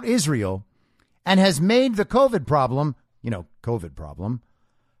throughout Israel and has made the COVID problem,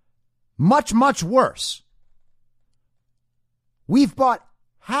 much, much worse. We've bought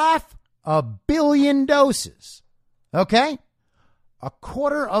 500 million doses, okay?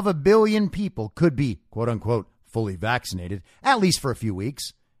 250 million people could be, quote unquote, fully vaccinated, at least for a few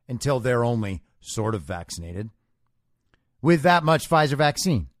weeks, until they're only sort of vaccinated, with that much Pfizer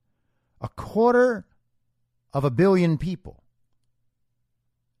vaccine. 250 million people.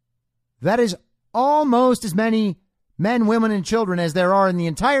 That is almost as many men, women, and children as there are in the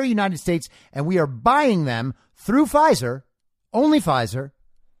entire United States, and we are buying them through Pfizer, only Pfizer,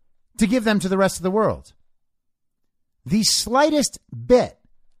 to give them to the rest of the world. The slightest bit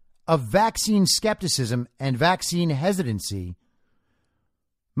of vaccine skepticism and vaccine hesitancy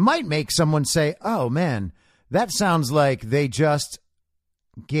might make someone say, oh, man, that sounds like they just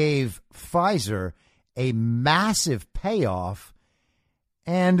gave Pfizer a massive payoff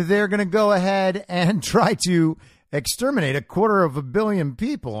and they're going to go ahead and try to exterminate 250 million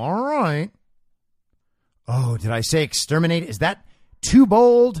people. All right. Oh, did I say exterminate? Is that too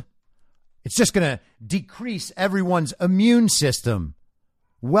bold? It's just going to decrease everyone's immune system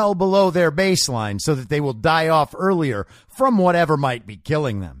well below their baseline so that they will die off earlier from whatever might be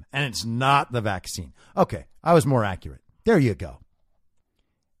killing them. And it's not the vaccine. Okay, I was more accurate. There you go.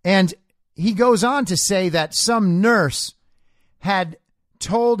 And he goes on to say that some nurse had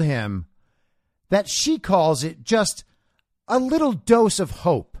told him that she calls it just a little dose of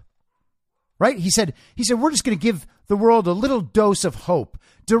hope, right? He said, we're just going to give the world a little dose of hope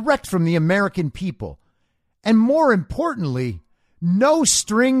direct from the American people. And more importantly, no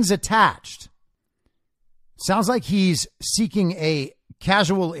strings attached. Sounds like he's seeking a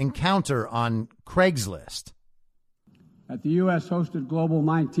casual encounter on Craigslist. At the U.S. hosted Global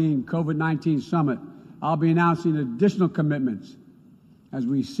COVID-19 Summit, I'll be announcing additional commitments as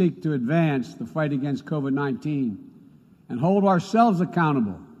we seek to advance the fight against COVID-19 and hold ourselves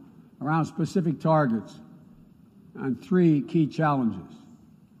accountable around specific targets on 3 key challenges: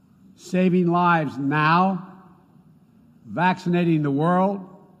 saving lives now, vaccinating the world,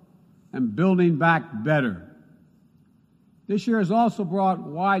 and building back better. This year has also brought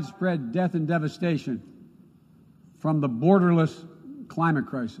widespread death and devastation from the borderless climate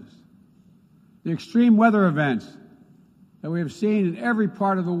crisis. The extreme weather events that we have seen in every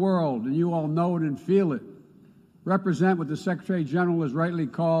part of the world, and you all know it and feel it, represent what the Secretary General has rightly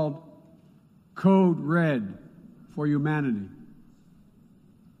called Code Red for humanity.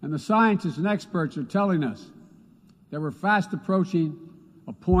 And the scientists and experts are telling us that we're fast approaching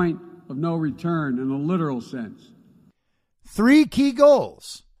a point of no return in a literal sense. 3 key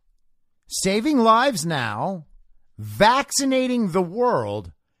goals: saving lives now, vaccinating the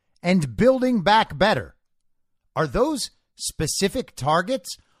world, and building back better. Are those specific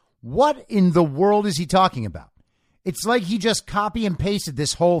targets? What in the world is he talking about? It's like he just copy and pasted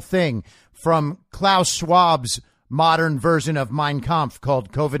this whole thing from Klaus Schwab's modern version of Mein Kampf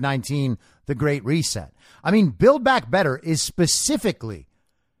called COVID-19, The Great Reset. I mean, Build Back Better is specifically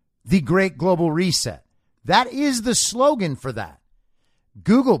the Great Global Reset. That is the slogan for that.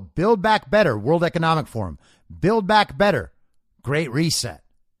 Google Build Back Better, World Economic Forum. Build Back Better, Great Reset.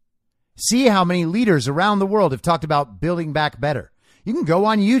 See how many leaders around the world have talked about building back better. You can go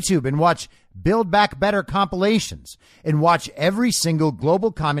on YouTube and watch Build Back Better compilations and watch every single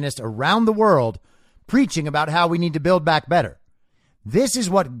global communist around the world preaching about how we need to build back better. This is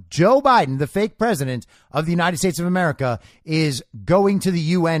what Joe Biden, the fake president of the United States of America, is going to the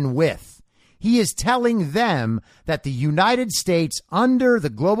UN with. He is telling them that the United States under the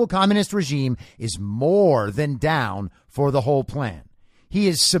global communist regime is more than down for the whole plan. He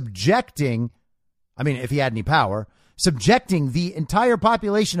is subjecting, if he had any power, subjecting the entire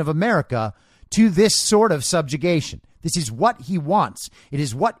population of America to this sort of subjugation. This is what he wants. It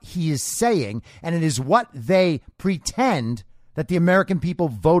is what he is saying, and it is what they pretend that the American people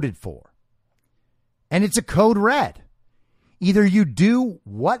voted for. And it's a code red. Either you do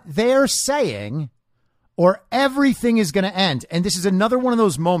what they're saying or everything is going to end. And this is another one of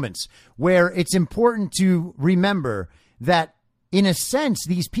those moments where it's important to remember that, in a sense,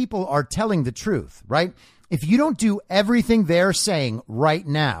 these people are telling the truth, right? If you don't do everything they're saying right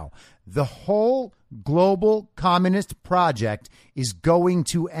now, the whole global communist project is going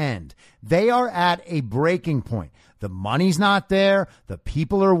to end. They are at a breaking point. The money's not there. The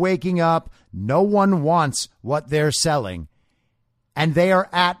people are waking up. No one wants what they're selling. And they are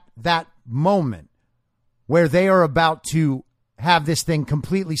at that moment where they are about to have this thing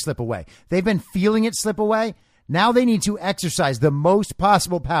completely slip away. They've been feeling it slip away. Now they need to exercise the most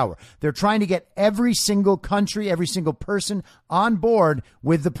possible power. They're trying to get every single country, every single person on board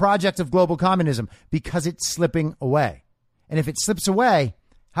with the project of global communism because it's slipping away. And if it slips away,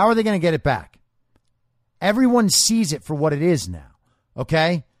 how are they going to get it back? Everyone sees it for what it is now.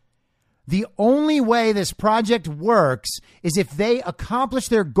 Okay? The only way this project works is if they accomplish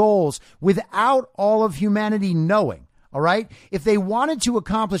their goals without all of humanity knowing. All right. If they wanted to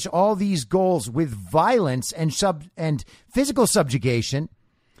accomplish all these goals with violence and physical subjugation,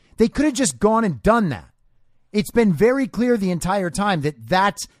 they could have just gone and done that. It's been very clear the entire time that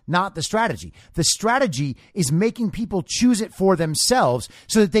that's not the strategy. The strategy is making people choose it for themselves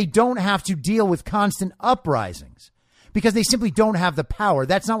so that they don't have to deal with constant uprisings because they simply don't have the power.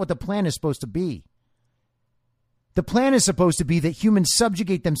 That's not what the plan is supposed to be. The plan is supposed to be that humans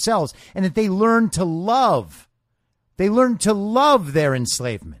subjugate themselves and that they learn to love. They learn to love their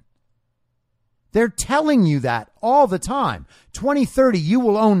enslavement. They're telling you that all the time. 2030, you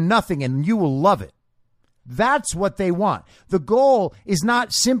will own nothing and you will love it. That's what they want. The goal is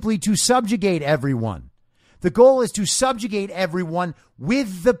not simply to subjugate everyone. The goal is to subjugate everyone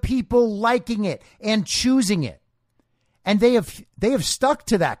with the people liking it and choosing it. And they have stuck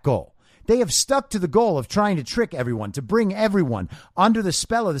to that goal. They have stuck to the goal of trying to trick everyone, to bring everyone under the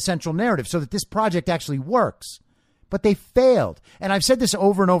spell of the central narrative so that this project actually works. but they failed. And I've said this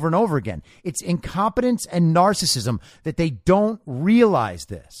over and over and over again. It's incompetence and narcissism that they don't realize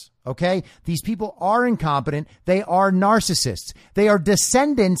this. Okay? These people are incompetent. They are narcissists. They are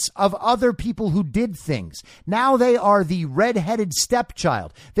descendants of other people who did things. Now they are the red-headed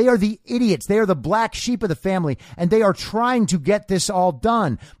stepchild. They are the idiots. They are the black sheep of the family, and they are trying to get this all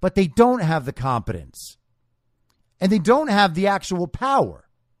done, but they don't have the competence. And they don't have the actual power.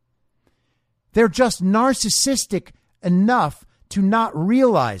 They're just narcissistic enough to not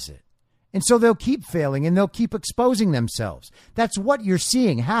realize it. And so they'll keep failing and they'll keep exposing themselves. That's what you're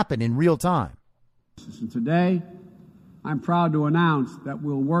seeing happen in real time. Today, I'm proud to announce that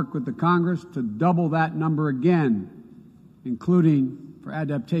we'll work with the Congress to double that number again, including for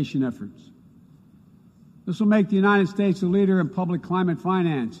adaptation efforts. This will make the United States a leader in public climate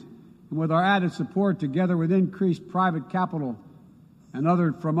finance, and with our added support, together with increased private capital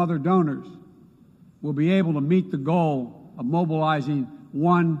and from other donors, we'll be able to meet the goal of mobilizing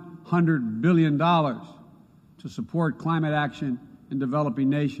 $100 billion to support climate action in developing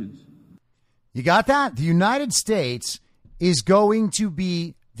nations. You got that? The United States is going to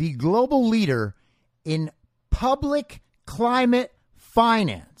be the global leader in public climate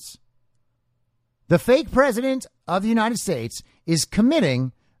finance. The fake president of the United States is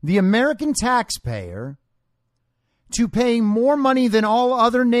committing the American taxpayer to paying more money than all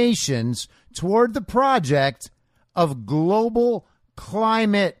other nations toward the project of global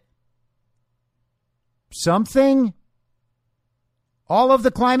climate something. All of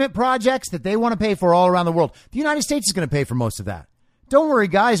the climate projects that they want to pay for all around the world. The United States is going to pay for most of that. Don't worry,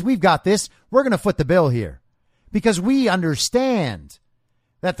 guys. We've got this. We're going to foot the bill here because we understand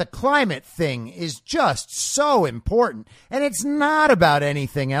that the climate thing is just so important. And it's not about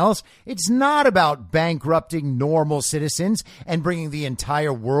anything else. It's not about bankrupting normal citizens and bringing the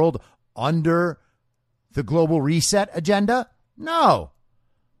entire world under the global reset agenda. No,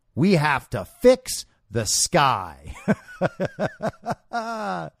 we have to fix the sky.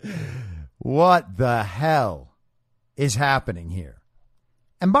 What the hell is happening here?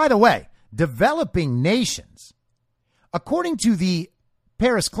 And by the way, developing nations, according to the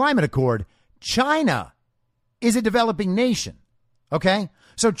Paris Climate Accord, China is a developing nation. Okay?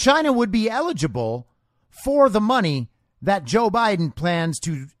 So China would be eligible for the money that Joe Biden plans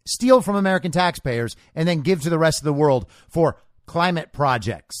to steal from American taxpayers and then give to the rest of the world for climate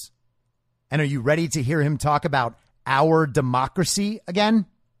projects. And are you ready to hear him talk about our democracy again?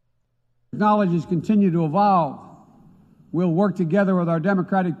 Technologies continue to evolve. We'll work together with our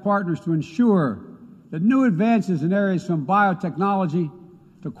democratic partners to ensure that new advances in areas from biotechnology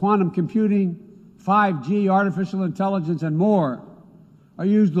to quantum computing, 5G, artificial intelligence, and more are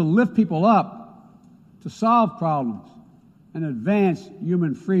used to lift people up, to solve problems, and advance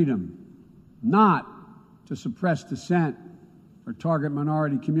human freedom, not to suppress dissent or target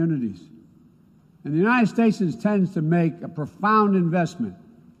minority communities. And the United States intends to make a profound investment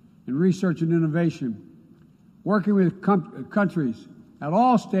in research and innovation, working with countries at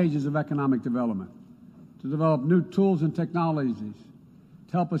all stages of economic development to develop new tools and technologies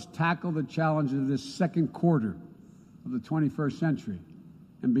to help us tackle the challenges of this second quarter of the 21st century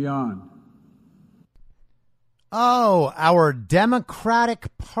and beyond. Oh, our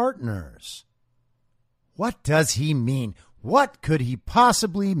democratic partners. What does he mean? What could he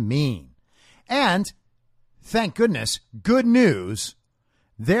possibly mean? And, thank goodness, good news,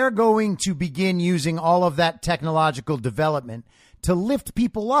 they're going to begin using all of that technological development to lift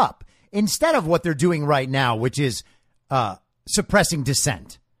people up instead of what they're doing right now, which is suppressing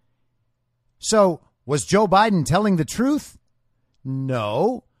dissent. So, was Joe Biden telling the truth?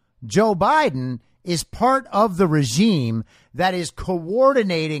 No. Joe Biden is part of the regime that is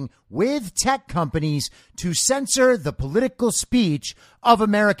coordinating with tech companies to censor the political speech of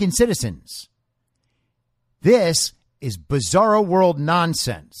American citizens. This is bizarro world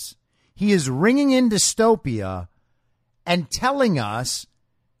nonsense. He is ringing in dystopia and telling us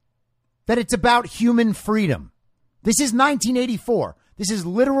that it's about human freedom. This is 1984. This is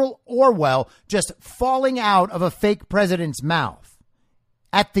literal Orwell just falling out of a fake president's mouth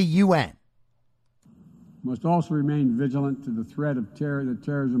at the UN. Must also remain vigilant to the threat of terror that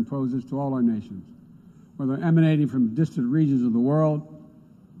terrorism poses to all our nations, whether emanating from distant regions of the world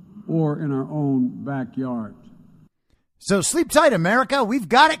or in our own backyards. So sleep tight, America. We've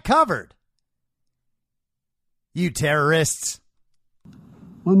got it covered. You terrorists.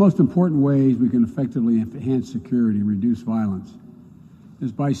 One of the most important ways we can effectively enhance security and reduce violence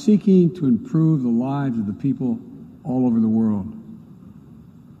is by seeking to improve the lives of the people all over the world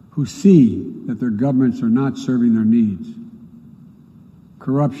who see that their governments are not serving their needs.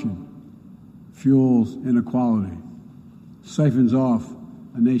 Corruption fuels inequality. siphons off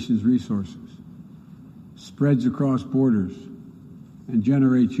a nation's resources, spreads across borders, and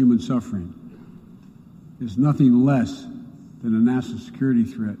generates human suffering is nothing less than a national security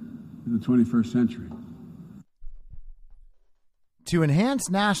threat in the 21st century. To enhance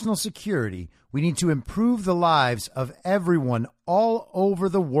national security, we need to improve the lives of everyone all over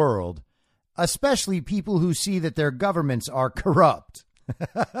the world, especially people who see that their governments are corrupt.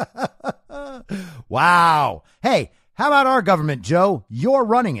 Wow. Hey, how about our government, Joe? You're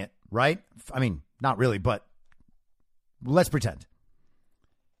running it, right? I mean, not really, but let's pretend.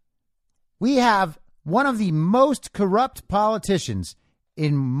 We have one of the most corrupt politicians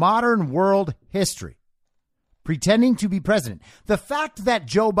in modern world history pretending to be president. The fact that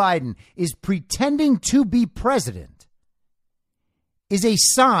Joe Biden is pretending to be president is a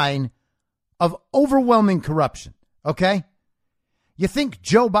sign of overwhelming corruption, okay? You think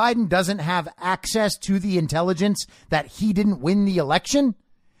Joe Biden doesn't have access to the intelligence that he didn't win the election?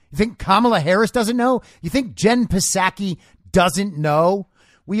 You think Kamala Harris doesn't know? You think Jen Psaki doesn't know?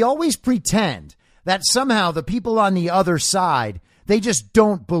 We always pretend that somehow the people on the other side, they just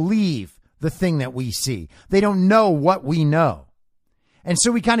don't believe the thing that we see. They don't know what we know. And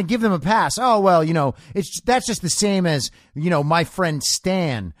so we kind of give them a pass. Oh, well, that's just the same as, my friend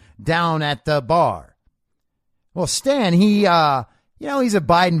Stan down at the bar. Well, Stan, he's a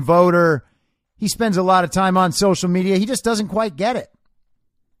Biden voter. He spends a lot of time on social media. He just doesn't quite get it.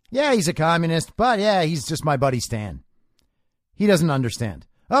 Yeah, he's a communist, but yeah, he's just my buddy Stan. He doesn't understand.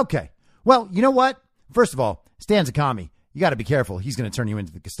 Okay. Well, you know what? First of all, Stan's a commie. You got to be careful. He's going to turn you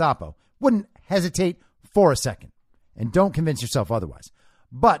into the Gestapo. Wouldn't hesitate for a second. And don't convince yourself otherwise.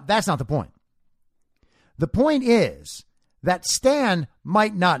 But that's not the point. The point is that Stan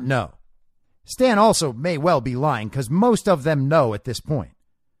might not know. Stan also may well be lying because most of them know at this point.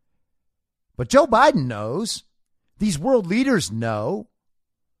 But Joe Biden knows. These world leaders know.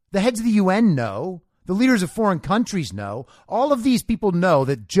 The heads of the UN know. The leaders of foreign countries know. All of these people know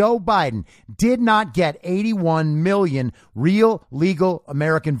that Joe Biden did not get 81 million real, legal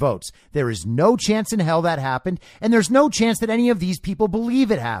American votes. There is no chance in hell that happened, and there's no chance that any of these people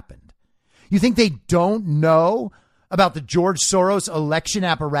believe it happened. You think they don't know about the George Soros election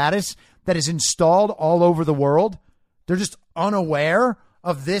apparatus that is installed all over the world? They're just unaware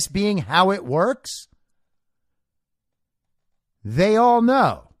of this being how it works? They all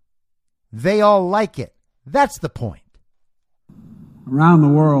know. They all like it. That's the point. Around the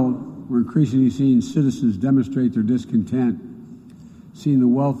world, we're increasingly seeing citizens demonstrate their discontent, seeing the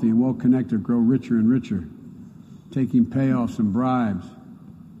wealthy and well-connected grow richer and richer, taking payoffs and bribes,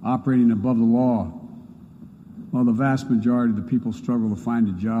 operating above the law, while the vast majority of the people struggle to find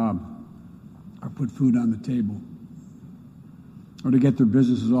a job or put food on the table, or to get their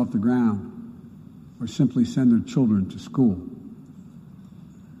businesses off the ground, or simply send their children to school.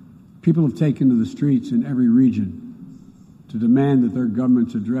 People have taken to the streets in every region to demand that their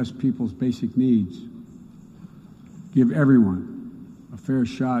governments address people's basic needs, give everyone a fair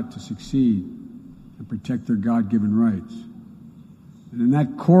shot to succeed, and protect their God-given rights. And in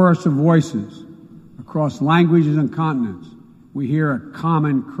that chorus of voices across languages and continents, we hear a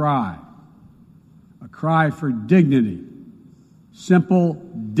common cry, a cry for dignity, simple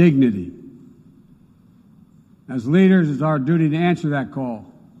dignity. As leaders, it's our duty to answer that call,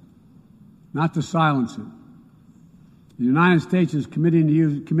 not to silence it. The United States is committed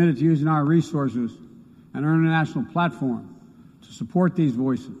to using our resources and our international platform to support these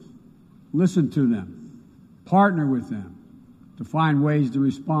voices, listen to them, partner with them to find ways to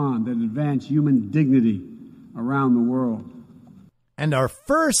respond that advance human dignity around the world. And our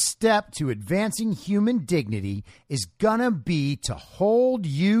first step to advancing human dignity is gonna be to hold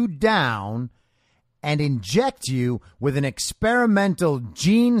you down and inject you with an experimental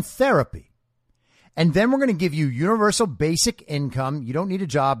gene therapy. And then we're going to give you universal basic income. You don't need a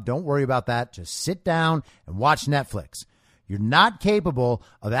job. Don't worry about that. Just sit down and watch Netflix. You're not capable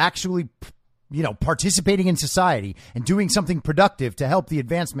of actually, participating in society and doing something productive to help the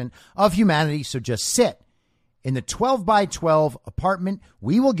advancement of humanity. So just sit in the 12 by 12 apartment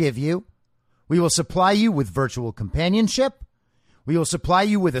we will give you. We will supply you with virtual companionship. We will supply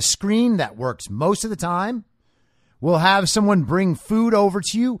you with a screen that works most of the time. We'll have someone bring food over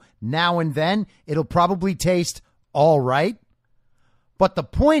to you now and then. It'll probably taste all right. But the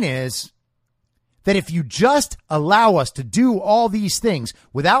point is that if you just allow us to do all these things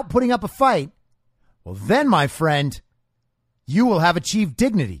without putting up a fight, well, then, my friend, you will have achieved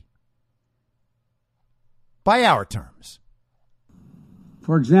dignity by our terms.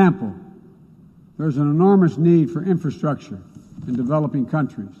 For example, there's an enormous need for infrastructure in developing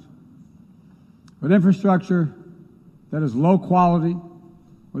countries. But infrastructure that is low quality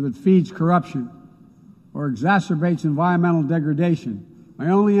or that feeds corruption or exacerbates environmental degradation may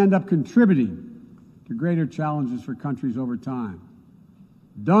only end up contributing to greater challenges for countries over time.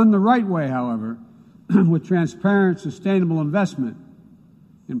 Done the right way, however, with transparent, sustainable investment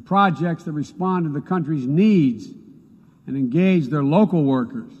in projects that respond to the country's needs and engage their local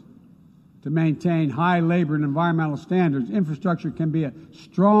workers to maintain high labor and environmental standards, infrastructure can be a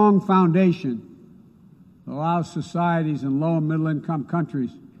strong foundation that allows societies in low and middle income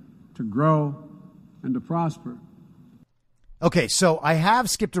countries to grow and to prosper. Okay, so I have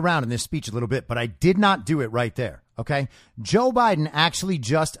skipped around in this speech a little bit, but I did not do it right there, okay? Joe Biden actually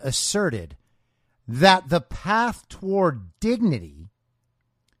just asserted that the path toward dignity,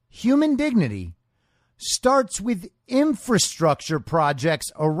 human dignity, starts with infrastructure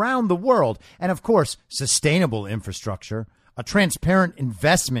projects around the world. And of course, sustainable infrastructure, a transparent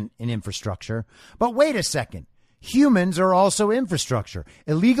investment in infrastructure. But wait a second. Humans are also infrastructure.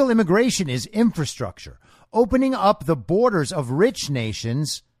 Illegal immigration is infrastructure. Opening up the borders of rich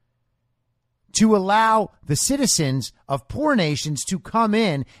nations to allow the citizens of poor nations to come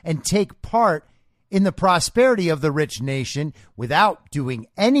in and take part in the prosperity of the rich nation without doing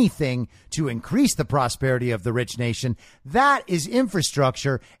anything to increase the prosperity of the rich nation. That is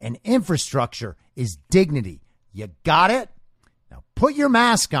infrastructure, and infrastructure is dignity. You got it? Now put your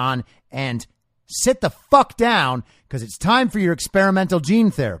mask on and sit the fuck down, because it's time for your experimental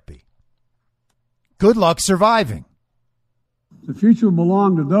gene therapy. Good luck surviving. The future will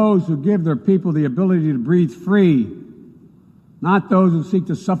belong to those who give their people the ability to breathe free, not those who seek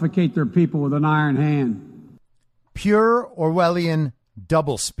to suffocate their people with an iron hand. Pure Orwellian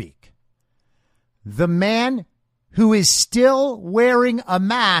doublespeak. The man who is still wearing a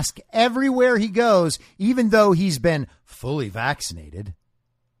mask everywhere he goes, even though he's been fully vaccinated,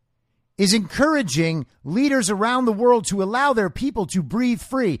 is encouraging leaders around the world to allow their people to breathe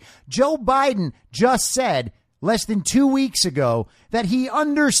free. Joe Biden just said less than 2 weeks ago that he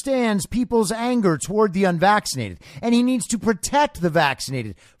understands people's anger toward the unvaccinated, and he needs to protect the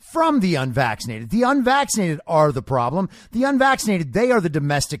vaccinated from the unvaccinated. The unvaccinated are the problem. The unvaccinated, they are the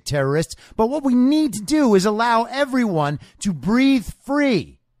domestic terrorists. But what we need to do is allow everyone to breathe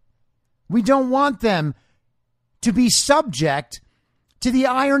free. We don't want them to be subject to the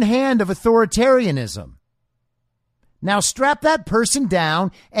iron hand of authoritarianism. Now strap that person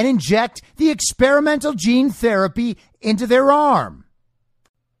down and inject the experimental gene therapy into their arm,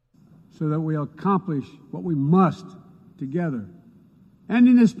 so that we'll accomplish what we must together.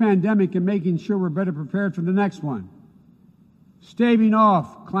 Ending this pandemic and making sure we're better prepared for the next one. Staving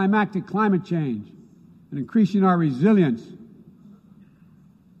off climactic climate change and increasing our resilience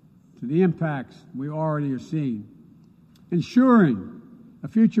to the impacts we already are seeing. Ensuring a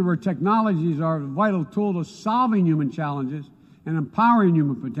future where technologies are a vital tool to solving human challenges and empowering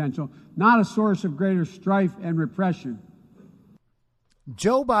human potential, not a source of greater strife and repression.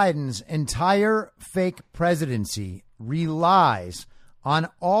 Joe Biden's entire fake presidency relies on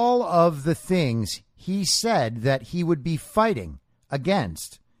all of the things he said that he would be fighting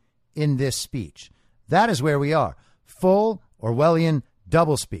against in this speech. That is where we are. Full Orwellian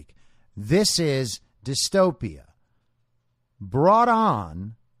doublespeak. This is dystopia, brought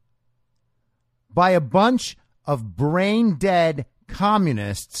on by a bunch of brain-dead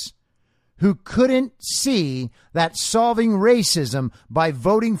communists who couldn't see that solving racism by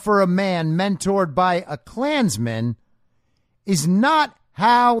voting for a man mentored by a Klansman is not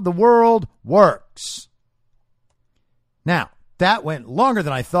how the world works. Now, that went longer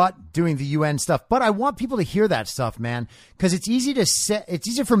than I thought doing the UN stuff, but I want people to hear that stuff, man, because it's easy to say. It's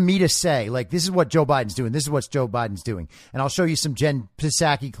easier for me to say, like, this is what Joe Biden's doing. This is what Joe Biden's doing. And I'll show you some Jen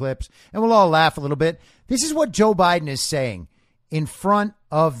Psaki clips and we'll all laugh a little bit. This is what Joe Biden is saying in front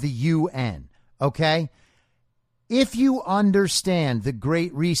of the UN. OK, if you understand the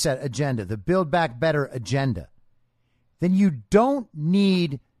Great Reset agenda, the Build Back Better agenda, then you don't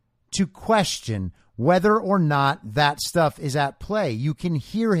need to question whether or not that stuff is at play. You can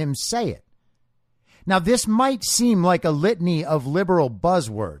hear him say it. Now, this might seem like a litany of liberal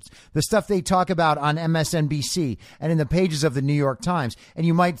buzzwords, the stuff they talk about on MSNBC and in the pages of the New York Times. And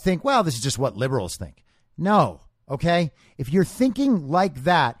you might think, well, this is just what liberals think. No. OK, if you're thinking like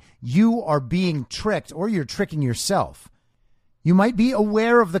that, you are being tricked, or you're tricking yourself. You might be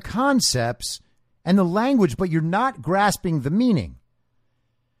aware of the concepts and the language, but you're not grasping the meaning.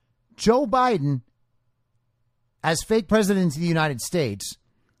 Joe Biden, as fake president of the United States,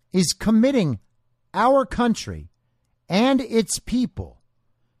 is committing our country and its people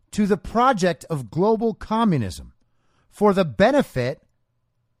to the project of global communism for the benefit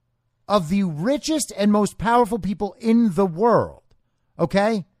of the richest and most powerful people in the world,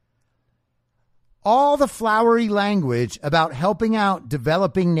 okay? All the flowery language about helping out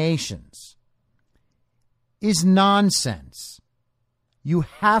developing nations is nonsense. You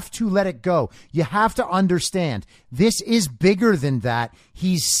have to let it go. You have to understand this is bigger than that.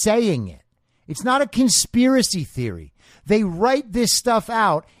 He's saying it. It's not a conspiracy theory. They write this stuff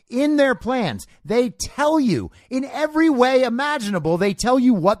out in their plans. They tell you in every way imaginable. They tell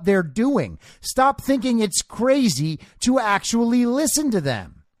you what they're doing. Stop thinking it's crazy to actually listen to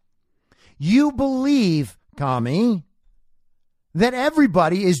them. You believe, Kami, that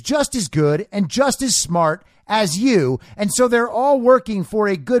everybody is just as good and just as smart as you, and so they're all working for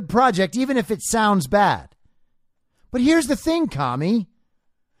a good project, even if it sounds bad. But here's the thing, Kami.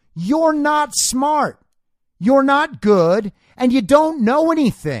 You're not smart. You're not good, and you don't know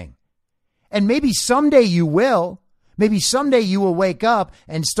anything. And maybe someday you will. Maybe someday you will wake up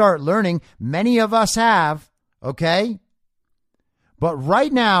and start learning. Many of us have, okay? But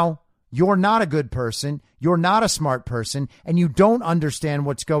right now, you're not a good person, you're not a smart person, and you don't understand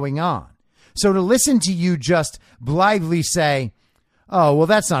what's going on. So to listen to you just blithely say, oh, well,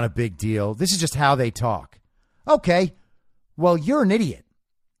 that's not a big deal. This is just how they talk. Okay, well, you're an idiot.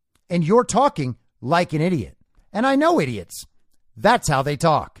 And you're talking like an idiot. And I know idiots. That's how they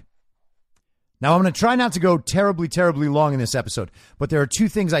talk. Now, I'm going to try not to go terribly, terribly long in this episode, but there are two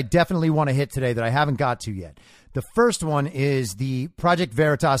things I definitely want to hit today that I haven't got to yet. The first one is the Project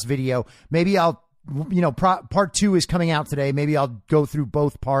Veritas video. Maybe I'll, part 2 is coming out today. Maybe I'll go through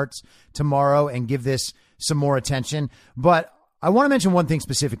both parts tomorrow and give this some more attention. But I want to mention one thing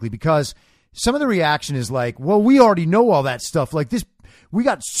specifically because some of the reaction is like, well, we already know all that stuff. Like this, we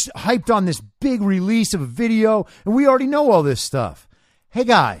got hyped on this big release of a video and we already know all this stuff. Hey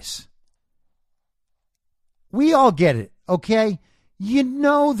guys, we all get it, okay? You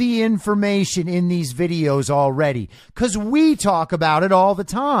know the information in these videos already because we talk about it all the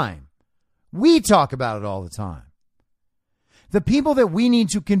time. We talk about it all the time. The people that we need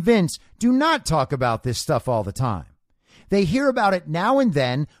to convince do not talk about this stuff all the time. They hear about it now and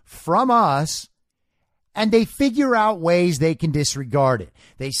then from us, and they figure out ways they can disregard it.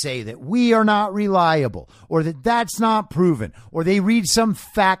 They say that we are not reliable or that that's not proven, or they read some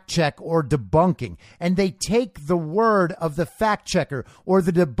fact check or debunking and they take the word of the fact checker or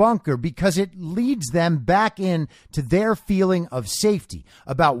the debunker because it leads them back in to their feeling of safety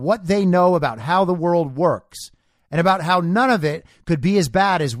about what they know about how the world works and about how none of it could be as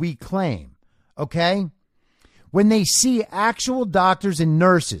bad as we claim. Okay? When they see actual doctors and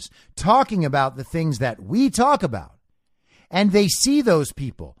nurses talking about the things that we talk about, and they see those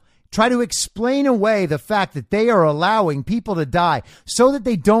people try to explain away the fact that they are allowing people to die so that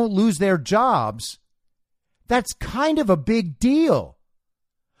they don't lose their jobs, that's kind of a big deal.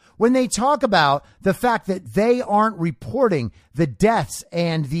 When they talk about the fact that they aren't reporting the deaths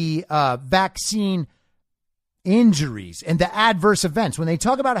and the vaccine injuries and the adverse events, when they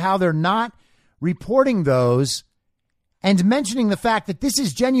talk about how they're not reporting those and mentioning the fact that this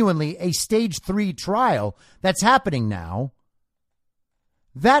is genuinely a stage 3 trial that's happening now,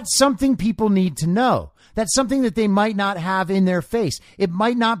 that's something people need to know. That's something that they might not have in their face. It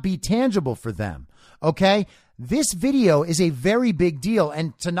might not be tangible for them. Okay? This video is a very big deal,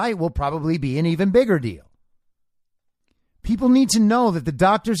 and tonight will probably be an even bigger deal. People need to know that the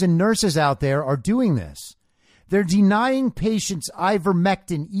doctors and nurses out there are doing this. They're denying patients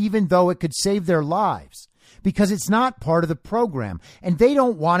ivermectin even though it could save their lives because it's not part of the program, and they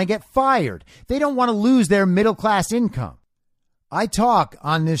don't want to get fired. They don't want to lose their middle-class income. I talk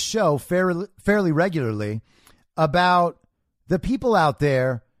on this show fairly regularly about the people out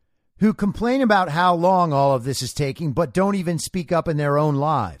there who complain about how long all of this is taking but don't even speak up in their own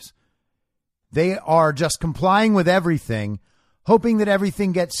lives. They are just complying with everything, hoping that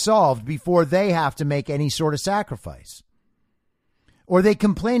everything gets solved before they have to make any sort of sacrifice. Or they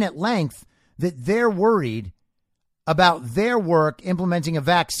complain at length that they're worried about their work implementing a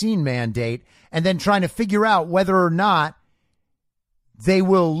vaccine mandate and then trying to figure out whether or not they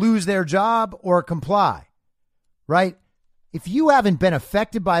will lose their job or comply, right? If you haven't been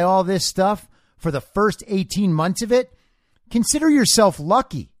affected by all this stuff for the first 18 months of it, consider yourself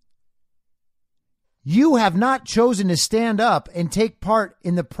lucky. You have not chosen to stand up and take part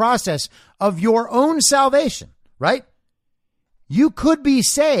in the process of your own salvation, right? You could be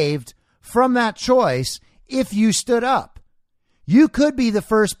saved from that choice if you stood up. You could be the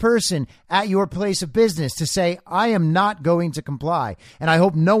first person at your place of business to say, I am not going to comply, and I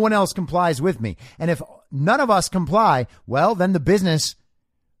hope no one else complies with me. And if none of us comply, well, then the business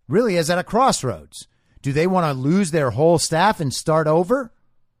really is at a crossroads. Do they want to lose their whole staff and start over?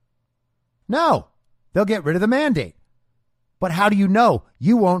 No, they'll get rid of the mandate. But how do you know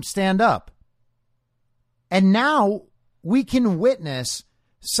you won't stand up? And now we can witness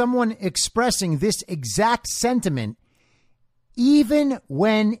someone expressing this exact sentiment even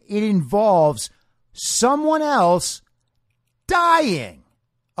when it involves someone else dying.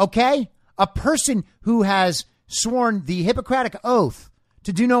 Okay? A person who has sworn the Hippocratic Oath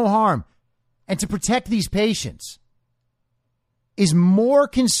to do no harm and to protect these patients is more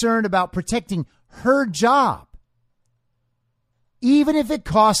concerned about protecting her job, even if it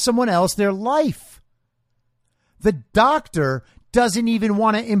costs someone else their life. The doctor doesn't even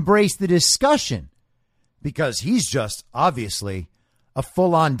want to embrace the discussion because he's just obviously a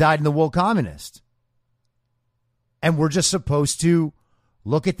full-on dyed-in-the-wool communist. And we're just supposed to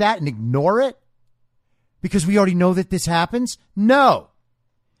look at that and ignore it because we already know that this happens? No.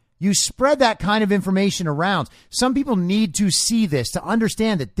 You spread that kind of information around. Some people need to see this to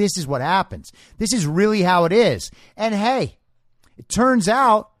understand that this is what happens. This is really how it is. And hey, it turns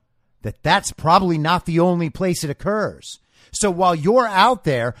out that that's probably not the only place it occurs. So while you're out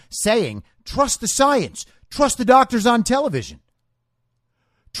there saying, trust the science, trust the doctors on television,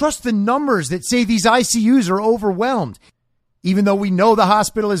 trust the numbers that say these ICUs are overwhelmed, even though we know the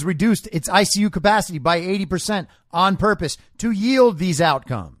hospital has reduced its ICU capacity by 80% on purpose to yield these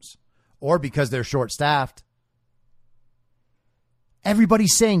outcomes, or because they're short-staffed.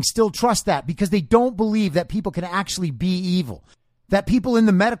 Everybody's saying still trust that because they don't believe that people can actually be evil, that people in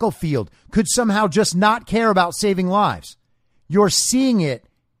the medical field could somehow just not care about saving lives. You're seeing it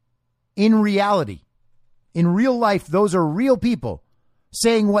in reality. In real life, those are real people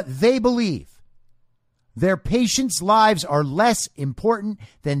saying what they believe. Their patients' lives are less important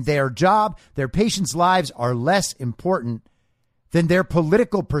than their job. Their patients' lives are less important than their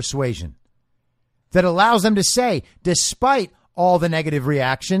political persuasion that allows them to say, despite all the negative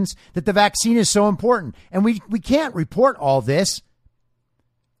reactions, that the vaccine is so important. And we can't report all this.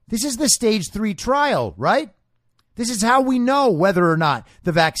 This is the stage 3 trial, right? This is how we know whether or not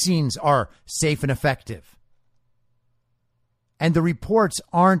the vaccines are safe and effective. And the reports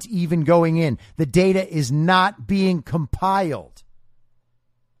aren't even going in. The data is not being compiled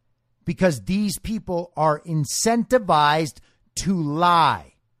because these people are incentivized to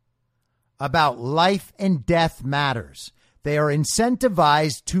lie about life and death matters. They are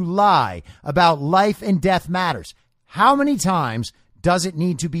incentivized to lie about life and death matters. How many times does it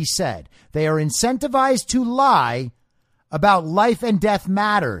need to be said? They are incentivized to lie about life and death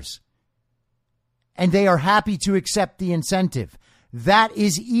matters. And they are happy to accept the incentive. That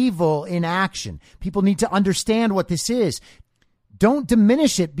is evil in action. People need to understand what this is. Don't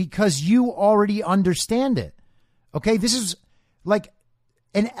diminish it because you already understand it. Okay, this is like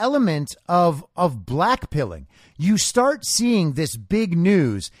an element of blackpilling. You start seeing this big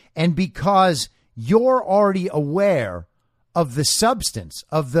news, and because you're already aware of the substance,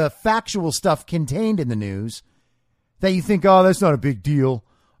 of the factual stuff contained in the news, that you think, oh, that's not a big deal.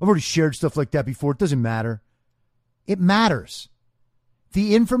 I've already shared stuff like that before. It doesn't matter. It matters.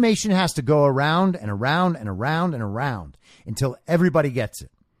 The information has to go around and around and around and around until everybody gets it.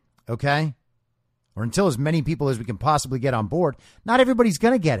 Okay? Or until as many people as we can possibly get on board. Not everybody's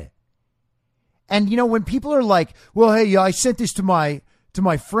going to get it. And, you know, when people are like, well, hey, I sent this to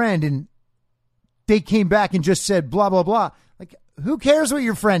my friend and they came back and just said blah, blah, blah. Like, who cares what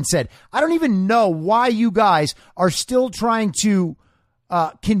your friend said? I don't even know why you guys are still trying to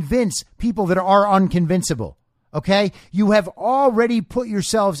convince people that are unconvincible. Okay, you have already put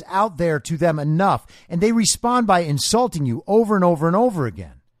yourselves out there to them enough, and they respond by insulting you over and over and over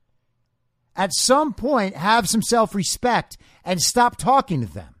again. At some point, have some self-respect and stop talking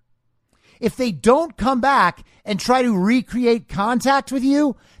to them. If they don't come back and try to recreate contact with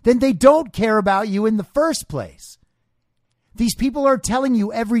you, then they don't care about you in the first place. These people are telling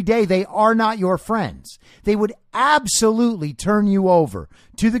you every day they are not your friends. They would absolutely turn you over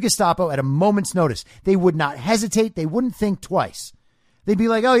to the Gestapo at a moment's notice. They would not hesitate. They wouldn't think twice. They'd be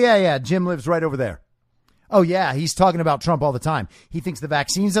like, oh, yeah, Jim lives right over there. Oh, yeah, he's talking about Trump all the time. He thinks the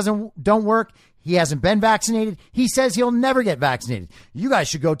vaccines don't work. He hasn't been vaccinated. He says he'll never get vaccinated. You guys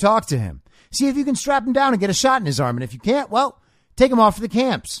should go talk to him. See if you can strap him down and get a shot in his arm. And if you can't, well, take him off to the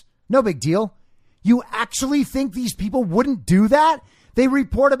camps. No big deal. You actually think these people wouldn't do that? They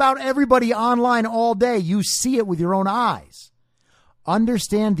report about everybody online all day. You see it with your own eyes.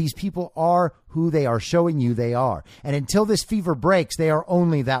 Understand these people are who they are showing you they are. And until this fever breaks, they are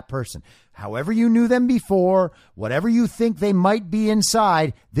only that person. However you knew them before, whatever you think they might be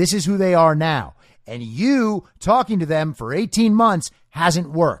inside, this is who they are now. And you talking to them for 18 months hasn't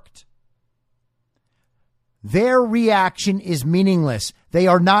worked. their reaction is meaningless. They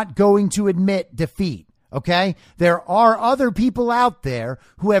are not going to admit defeat. Okay? There are other people out there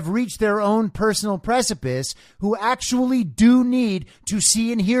who have reached their own personal precipice who actually do need to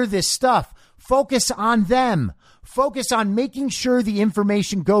see and hear this stuff. Focus on them. Focus on making sure the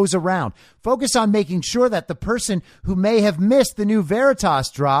information goes around. Focus on making sure that the person who may have missed the new Veritas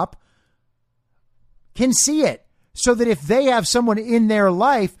drop can see it, so that if they have someone in their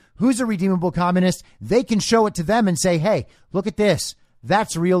life who's a redeemable communist, they can show it to them and say, hey, look at this.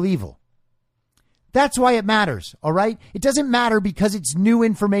 That's real evil. That's why it matters, all right? It doesn't matter because it's new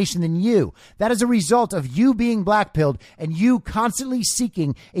information than you. That is a result of you being blackpilled and you constantly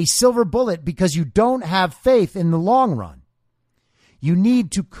seeking a silver bullet because you don't have faith in the long run. You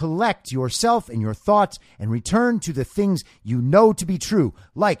need to collect yourself and your thoughts and return to the things you know to be true.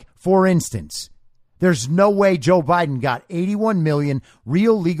 Like, for instance, there's no way Joe Biden got 81 million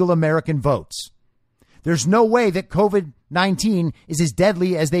real legal American votes. There's no way that COVID-19 is as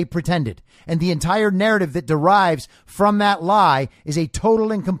deadly as they pretended. And the entire narrative that derives from that lie is a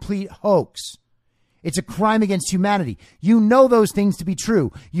total and complete hoax. It's a crime against humanity. You know those things to be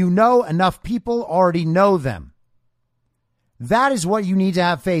true. You know enough people already know them. That is what you need to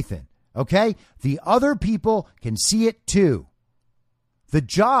have faith in, okay? The other people can see it too. The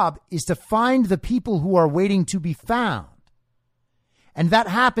job is to find the people who are waiting to be found. And that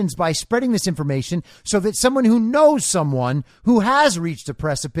happens by spreading this information so that someone who knows someone who has reached a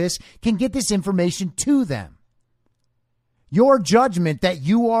precipice can get this information to them. Your judgment that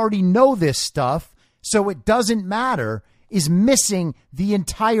you already know this stuff, so it doesn't matter, is missing the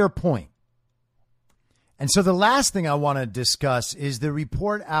entire point. And so the last thing I want to discuss is the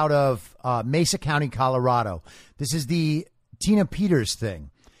report out of Mesa County, Colorado. This is the Tina Peters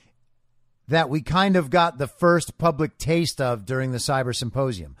thing that we kind of got the first public taste of during the Cyber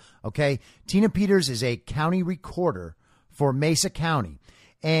Symposium. Okay. Tina Peters is a county recorder for Mesa County.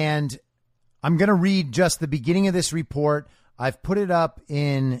 And I'm going to read just the beginning of this report. I've put it up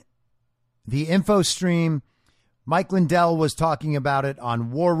in the info stream. Mike Lindell was talking about it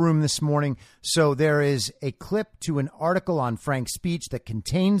on War Room this morning. So there is a clip to an article on Frank's speech that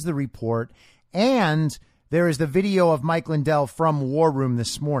contains the report, and there is the video of Mike Lindell from War Room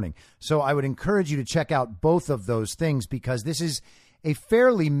this morning. So I would encourage you to check out both of those things because this is a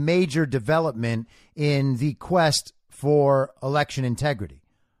fairly major development in the quest for election integrity.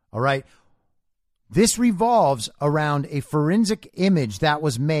 All right. This revolves around a forensic image that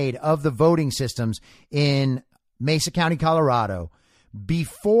was made of the voting systems in Mesa County, Colorado,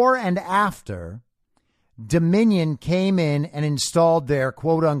 before and after Dominion came in and installed their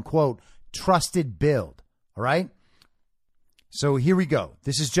quote unquote trusted build. All right. So here we go.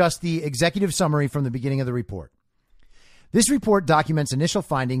 This is just the executive summary from the beginning of the report. This report documents initial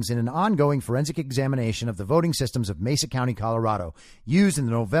findings in an ongoing forensic examination of the voting systems of Mesa County, Colorado, used in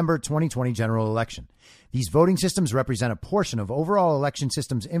the November 2020 general election. These voting systems represent a portion of overall election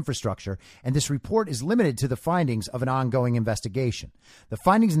systems infrastructure, and this report is limited to the findings of an ongoing investigation. The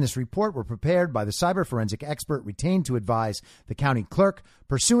findings in this report were prepared by the cyber forensic expert retained to advise the county clerk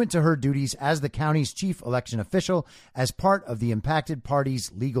pursuant to her duties as the county's chief election official as part of the impacted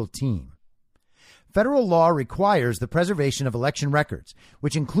party's legal team. Federal law requires the preservation of election records,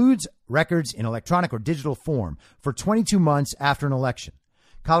 which includes records in electronic or digital form, for 22 months after an election.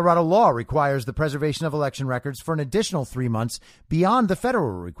 Colorado law requires the preservation of election records for an additional 3 months beyond the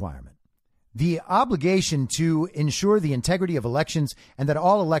federal requirement. The obligation to ensure the integrity of elections and that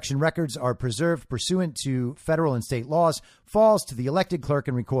all election records are preserved pursuant to federal and state laws falls to the elected clerk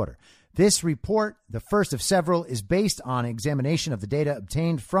and recorder. This report, the first of several, is based on examination of the data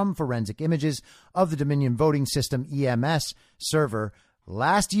obtained from forensic images of the Dominion Voting System EMS server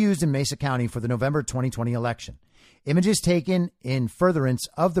last used in Mesa County for the November 2020 election. Images taken in furtherance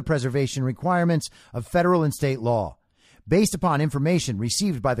of the preservation requirements of federal and state law. Based upon information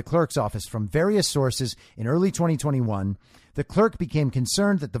received by the clerk's office from various sources in early 2021, the clerk became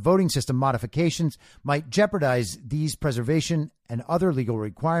concerned that the voting system modifications might jeopardize these preservation and other legal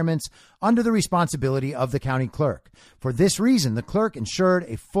requirements under the responsibility of the county clerk. For this reason, the clerk ensured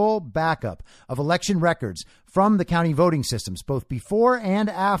a full backup of election records from the county voting systems, both before and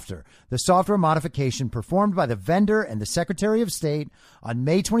after the software modification performed by the vendor and the Secretary of State on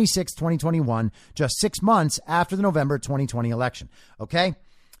May 26, 2021, just 6 months after the November 2020 election. Okay?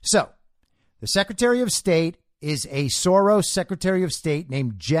 So, the Secretary of State is a Soros Secretary of State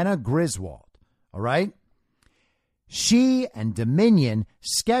named Jenna Griswold. All right? She and Dominion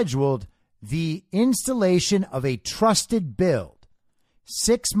scheduled the installation of a trusted build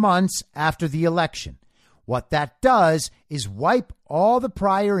 6 months after the election. What that does is wipe all the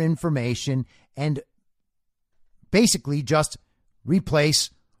prior information and basically just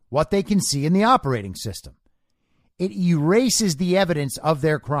replace what they can see in the operating system. It erases the evidence of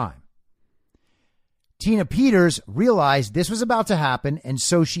their crime. Tina Peters realized this was about to happen, and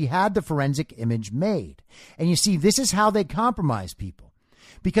so she had the forensic image made. And you see, this is how they compromise people.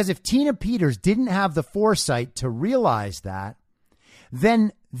 Because if Tina Peters didn't have the foresight to realize that,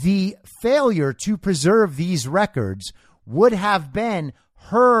 then the failure to preserve these records would have been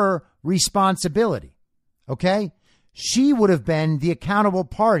her responsibility. Okay? She would have been the accountable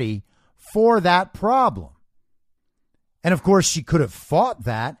party for that problem. And of course, she could have fought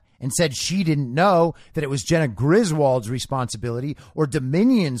that and said she didn't know that it was Jenna Griswold's responsibility or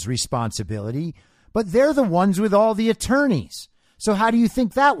Dominion's responsibility, but they're the ones with all the attorneys. So how do you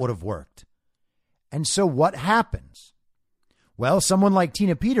think that would have worked? And so what happens? Well, someone like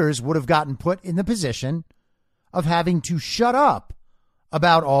Tina Peters would have gotten put in the position of having to shut up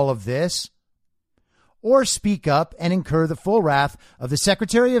about all of this or speak up and incur the full wrath of the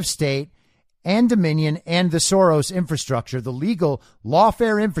Secretary of State and Dominion and the Soros infrastructure, the legal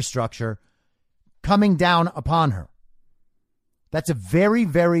lawfare infrastructure, coming down upon her. That's a very,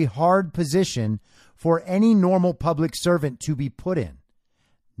 very hard position for any normal public servant to be put in.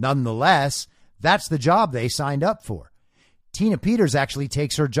 Nonetheless, that's the job they signed up for. Tina Peters actually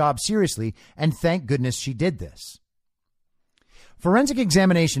takes her job seriously, and thank goodness she did this. Forensic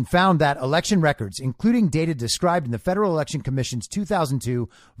examination found that election records, including data described in the Federal Election Commission's 2002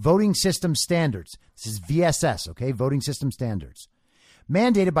 Voting System Standards, this is VSS, okay, Voting System Standards,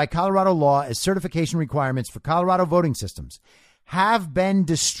 mandated by Colorado law as certification requirements for Colorado voting systems, have been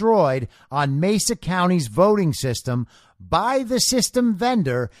destroyed on Mesa County's voting system by the system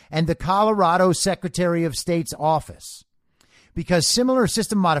vendor and the Colorado Secretary of State's office. Because similar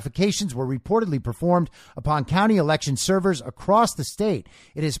system modifications were reportedly performed upon county election servers across the state,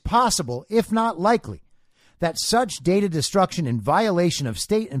 it is possible, if not likely, that such data destruction in violation of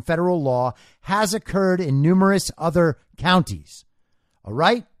state and federal law has occurred in numerous other counties. All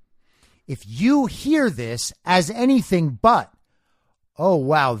right? If you hear this as anything but, oh,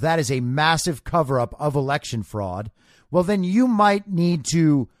 wow, that is a massive cover-up of election fraud, well, then you might need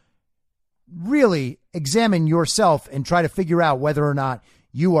to really examine yourself and try to figure out whether or not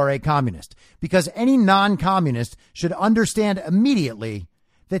you are a communist. Because any non-communist should understand immediately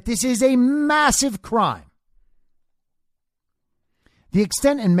that this is a massive crime. The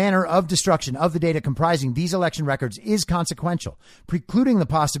extent and manner of destruction of the data comprising these election records is consequential, precluding the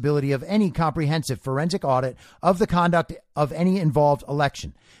possibility of any comprehensive forensic audit of the conduct of any involved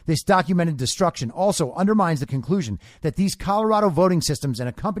election. This documented destruction also undermines the conclusion that these Colorado voting systems and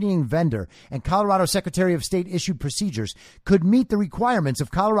accompanying vendor and Colorado Secretary of State issued procedures could meet the requirements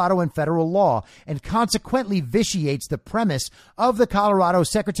of Colorado and federal law, and consequently vitiates the premise of the Colorado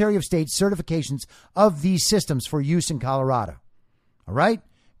Secretary of State certifications of these systems for use in Colorado. All right?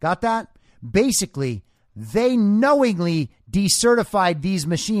 Got that? Basically, they knowingly decertified these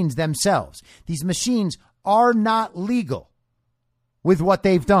machines themselves. These machines are not legal with what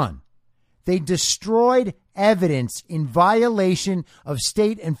they've done. They destroyed evidence in violation of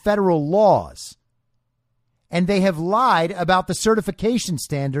state and federal laws. And they have lied about the certification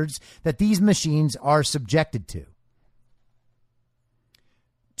standards that these machines are subjected to.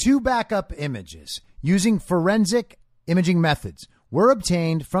 2 backup images using forensic imaging methods were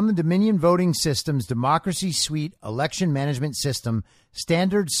obtained from the Dominion Voting Systems Democracy Suite Election Management System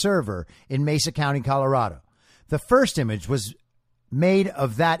standard server in Mesa County, Colorado. The first image was made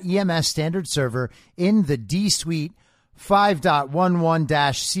of that EMS standard server in the D Suite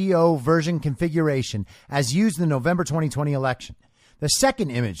 5.11-CO version configuration as used in the November 2020 election. The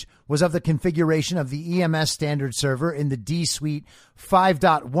second image was of the configuration of the EMS standard server in the D Suite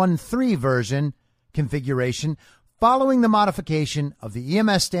 5.13 version configuration following the modification of the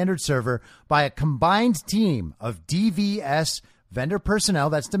EMS standard server by a combined team of DVS vendor personnel,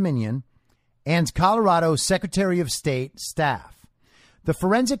 that's Dominion, and Colorado Secretary of State staff. The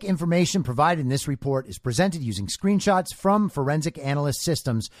forensic information provided in this report is presented using screenshots from Forensic Analyst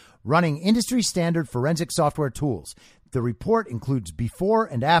Systems running industry standard forensic software tools. The report includes before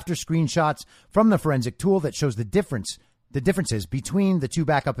and after screenshots from the forensic tool that shows the differences between the 2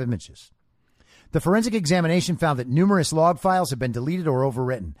 backup images. The forensic examination found that numerous log files have been deleted or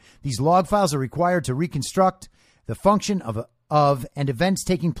overwritten. These log files are required to reconstruct the function of and events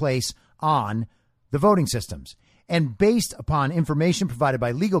taking place on the voting systems, and based upon information provided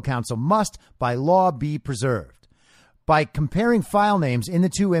by legal counsel, must by law be preserved. By comparing file names in the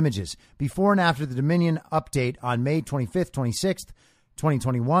 2 images before and after the Dominion update on May 25th, 26th,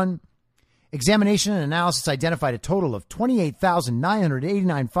 2021, examination and analysis identified a total of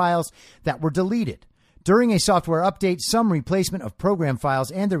 28,989 files that were deleted. During a software update, some replacement of program files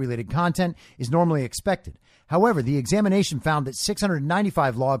and their related content is normally expected. However, the examination found that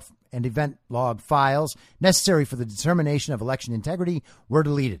 695 log and event log files necessary for the determination of election integrity were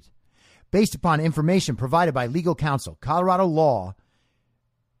deleted. Based upon information provided by legal counsel, Colorado law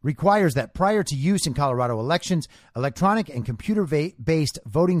requires that prior to use in Colorado elections, electronic and computer-based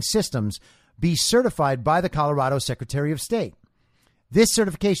voting systems be certified by the Colorado Secretary of State. This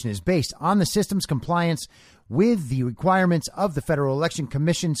certification is based on the system's compliance with the requirements of the Federal Election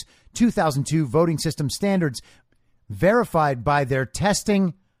Commission's 2002 voting system standards, verified by their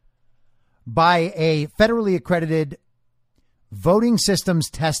testing by a federally accredited voting systems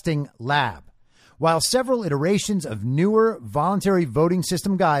testing lab. While several iterations of newer voluntary voting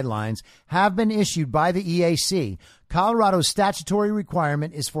system guidelines have been issued by the EAC, Colorado's statutory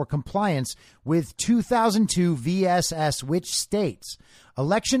requirement is for compliance with 2002 VSS, which states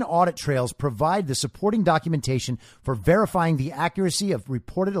election audit trails provide the supporting documentation for verifying the accuracy of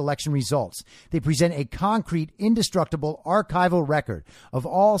reported election results. They present a concrete, indestructible archival record of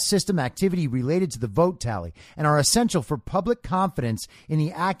all system activity related to the vote tally and are essential for public confidence in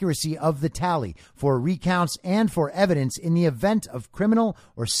the accuracy of the tally, for recounts, and for evidence in the event of criminal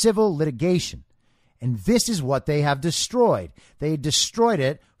or civil litigation. And this is what they have destroyed. They destroyed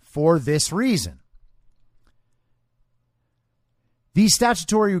it for this reason. These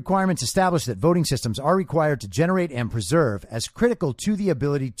statutory requirements establish that voting systems are required to generate and preserve, as critical to the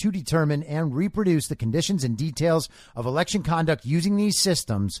ability to determine and reproduce the conditions and details of election conduct using these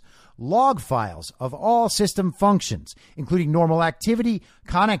systems, log files of all system functions, including normal activity,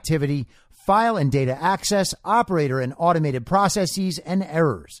 connectivity, file and data access, operator and automated processes, and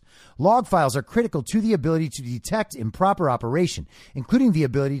errors. Log files are critical to the ability to detect improper operation, including the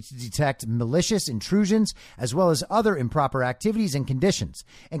ability to detect malicious intrusions, as well as other improper activities and conditions,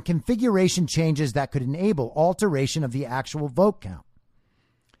 and configuration changes that could enable alteration of the actual vote count.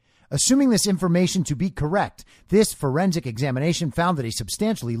 Assuming this information to be correct, this forensic examination found that a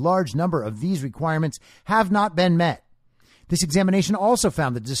substantially large number of these requirements have not been met. This examination also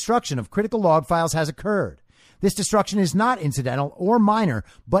found that destruction of critical log files has occurred. This destruction is not incidental or minor,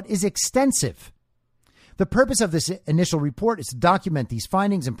 but is extensive. The purpose of this initial report is to document these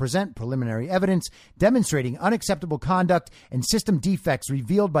findings and present preliminary evidence demonstrating unacceptable conduct and system defects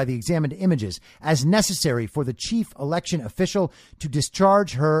revealed by the examined images as necessary for the chief election official to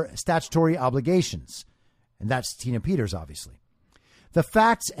discharge her statutory obligations. And that's Tina Peters, obviously. The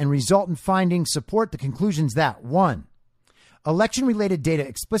facts and resultant findings support the conclusions that, 1, election-related data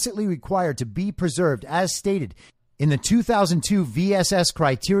explicitly required to be preserved as stated in the 2002 VSS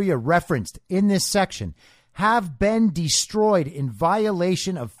criteria referenced in this section have been destroyed in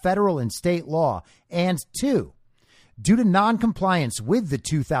violation of federal and state law. And 2, due to noncompliance with the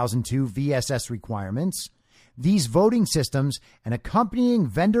 2002 VSS requirements, these voting systems and accompanying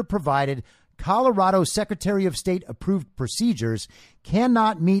vendor-provided Colorado Secretary of State approved procedures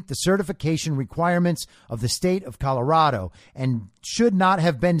cannot meet the certification requirements of the state of Colorado and should not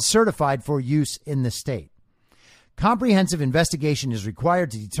have been certified for use in the state. Comprehensive investigation is required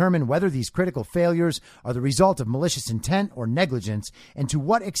to determine whether these critical failures are the result of malicious intent or negligence, and to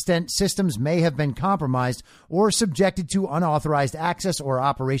what extent systems may have been compromised or subjected to unauthorized access or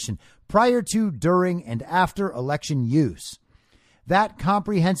operation prior to, during, and after election use. That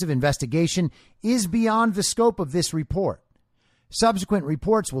comprehensive investigation is beyond the scope of this report. Subsequent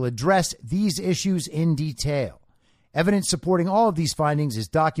reports will address these issues in detail. Evidence supporting all of these findings is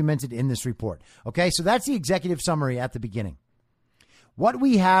documented in this report. Okay, so that's the executive summary at the beginning. What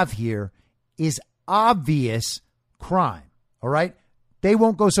we have here is obvious crime, all right? They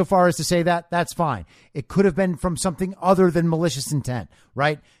won't go so far as to say that. That's fine. It could have been from something other than malicious intent,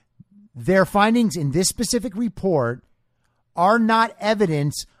 right? Their findings in this specific report are not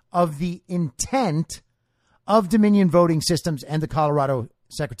evidence of the intent of Dominion Voting Systems and the Colorado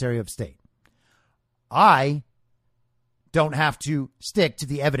Secretary of State. I don't have to stick to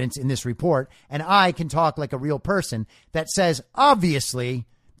the evidence in this report, and I can talk like a real person that says, obviously,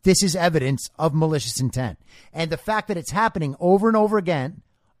 this is evidence of malicious intent. And the fact that it's happening over and over again,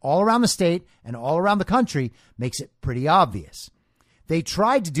 all around the state and all around the country, makes it pretty obvious. They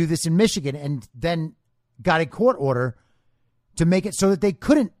tried to do this in Michigan and then got a court order to make it so that they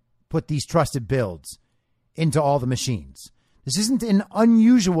couldn't put these trusted builds into all the machines. This isn't an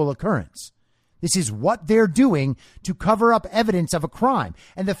unusual occurrence. This is what they're doing to cover up evidence of a crime.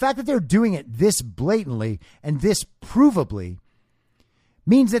 And the fact that they're doing it this blatantly and this provably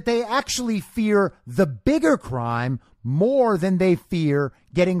means that they actually fear the bigger crime more than they fear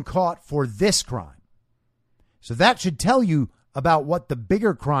getting caught for this crime. So that should tell you about what the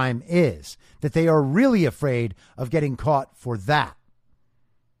bigger crime is, that they are really afraid of getting caught for that.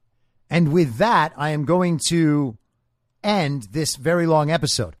 And with that, I am going to end this very long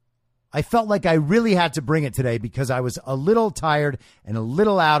episode. I felt like I really had to bring it today because I was a little tired and a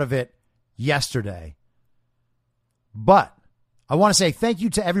little out of it yesterday. But I want to say thank you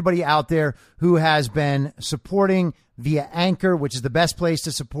to everybody out there who has been supporting via Anchor, which is the best place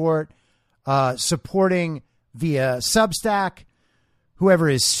to support, supporting via Substack, whoever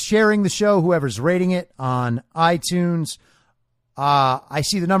is sharing the show, whoever's rating it on iTunes. I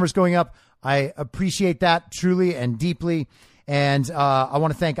see the numbers going up. I appreciate that truly and deeply. And I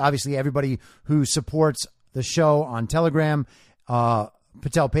want to thank, obviously, everybody who supports the show on Telegram,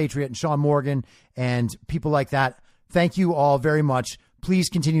 Patel Patriot and Sean Morgan and people like that. Thank you all very much. Please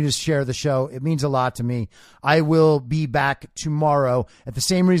continue to share the show. It means a lot to me. I will be back tomorrow at the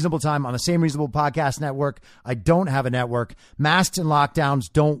same reasonable time on the same reasonable podcast network. I don't have a network. Masks and lockdowns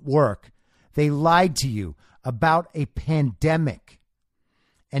don't work. They lied to you about a pandemic.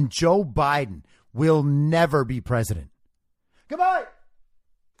 And Joe Biden will never be president. Goodbye.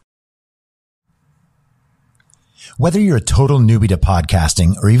 Whether you're a total newbie to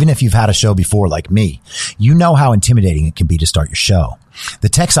podcasting or even if you've had a show before like me, you know how intimidating it can be to start your show. The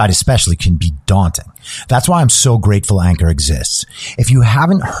tech side especially can be daunting. That's why I'm so grateful Anchor exists. If you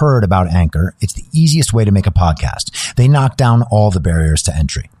haven't heard about Anchor, it's the easiest way to make a podcast. They knock down all the barriers to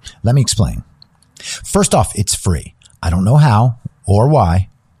entry. Let me explain. First off, it's free. I don't know how or why,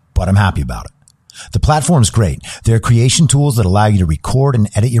 but I'm happy about it. The platform's great. There are creation tools that allow you to record and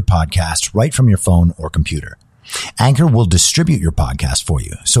edit your podcast right from your phone or computer. Anchor will distribute your podcast for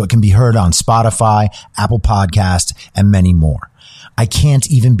you so it can be heard on Spotify, Apple Podcast, and many more. I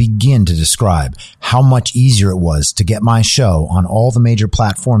can't even begin to describe how much easier it was to get my show on all the major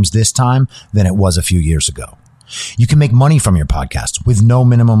platforms this time than it was a few years ago. You can make money from your podcast with no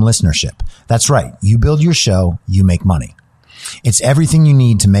minimum listenership. That's right. You build your show, you make money. It's everything you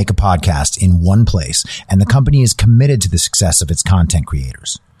need to make a podcast in one place, and the company is committed to the success of its content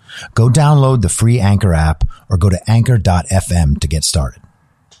creators. Go download the free Anchor app or go to anchor.fm to get started.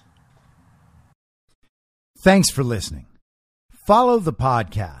 Thanks for listening. Follow the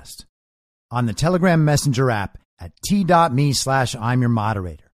podcast on the Telegram Messenger app at t.me/I'm your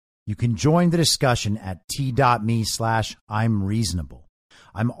moderator. You can join the discussion at t.me/I'm reasonable.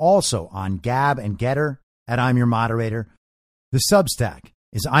 I'm also on Gab and Getter at I'm your moderator. The Substack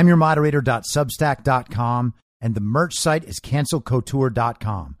is imyourmoderator.substack.com and the merch site is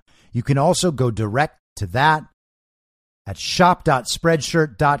cancelcouture.com. You can also go direct to that at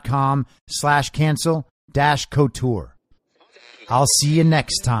shop.spreadshirt.com/cancel-couture. I'll see you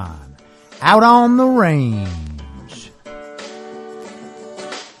next time out on the range.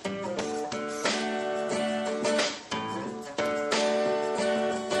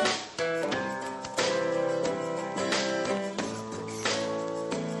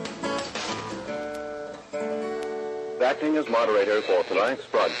 Acting as moderator for tonight's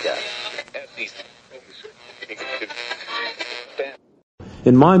broadcast.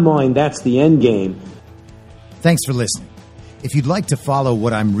 In my mind, that's the end game. Thanks for listening. If you'd like to follow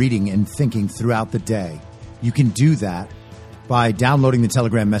what I'm reading and thinking throughout the day, you can do that by downloading the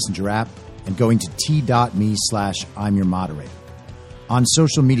Telegram Messenger app and going to t.me/I'm your moderator. On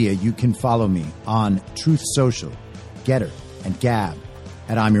social media, you can follow me on Truth Social, Getter, and Gab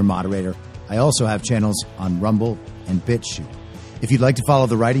at I'm your moderator. I also have channels on Rumble and BitChute. If you'd like to follow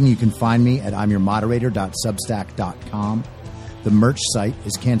the writing, you can find me at imyourmoderator.substack.com. The merch site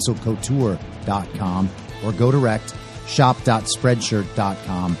is cancelcouture.com or go direct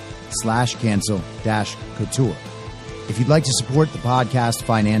shop.spreadshirt.com/cancel-couture. If you'd like to support the podcast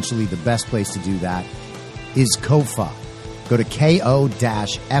financially, the best place to do that is Ko-Fi. Go to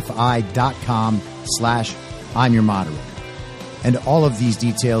ko-fi.com/I'm your moderator. And all of these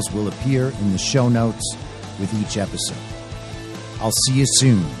details will appear in the show notes with each episode. I'll see you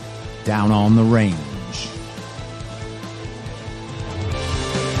soon down on the range.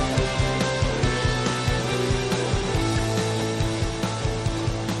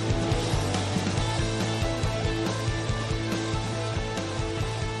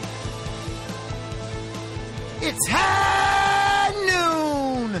 It's happening!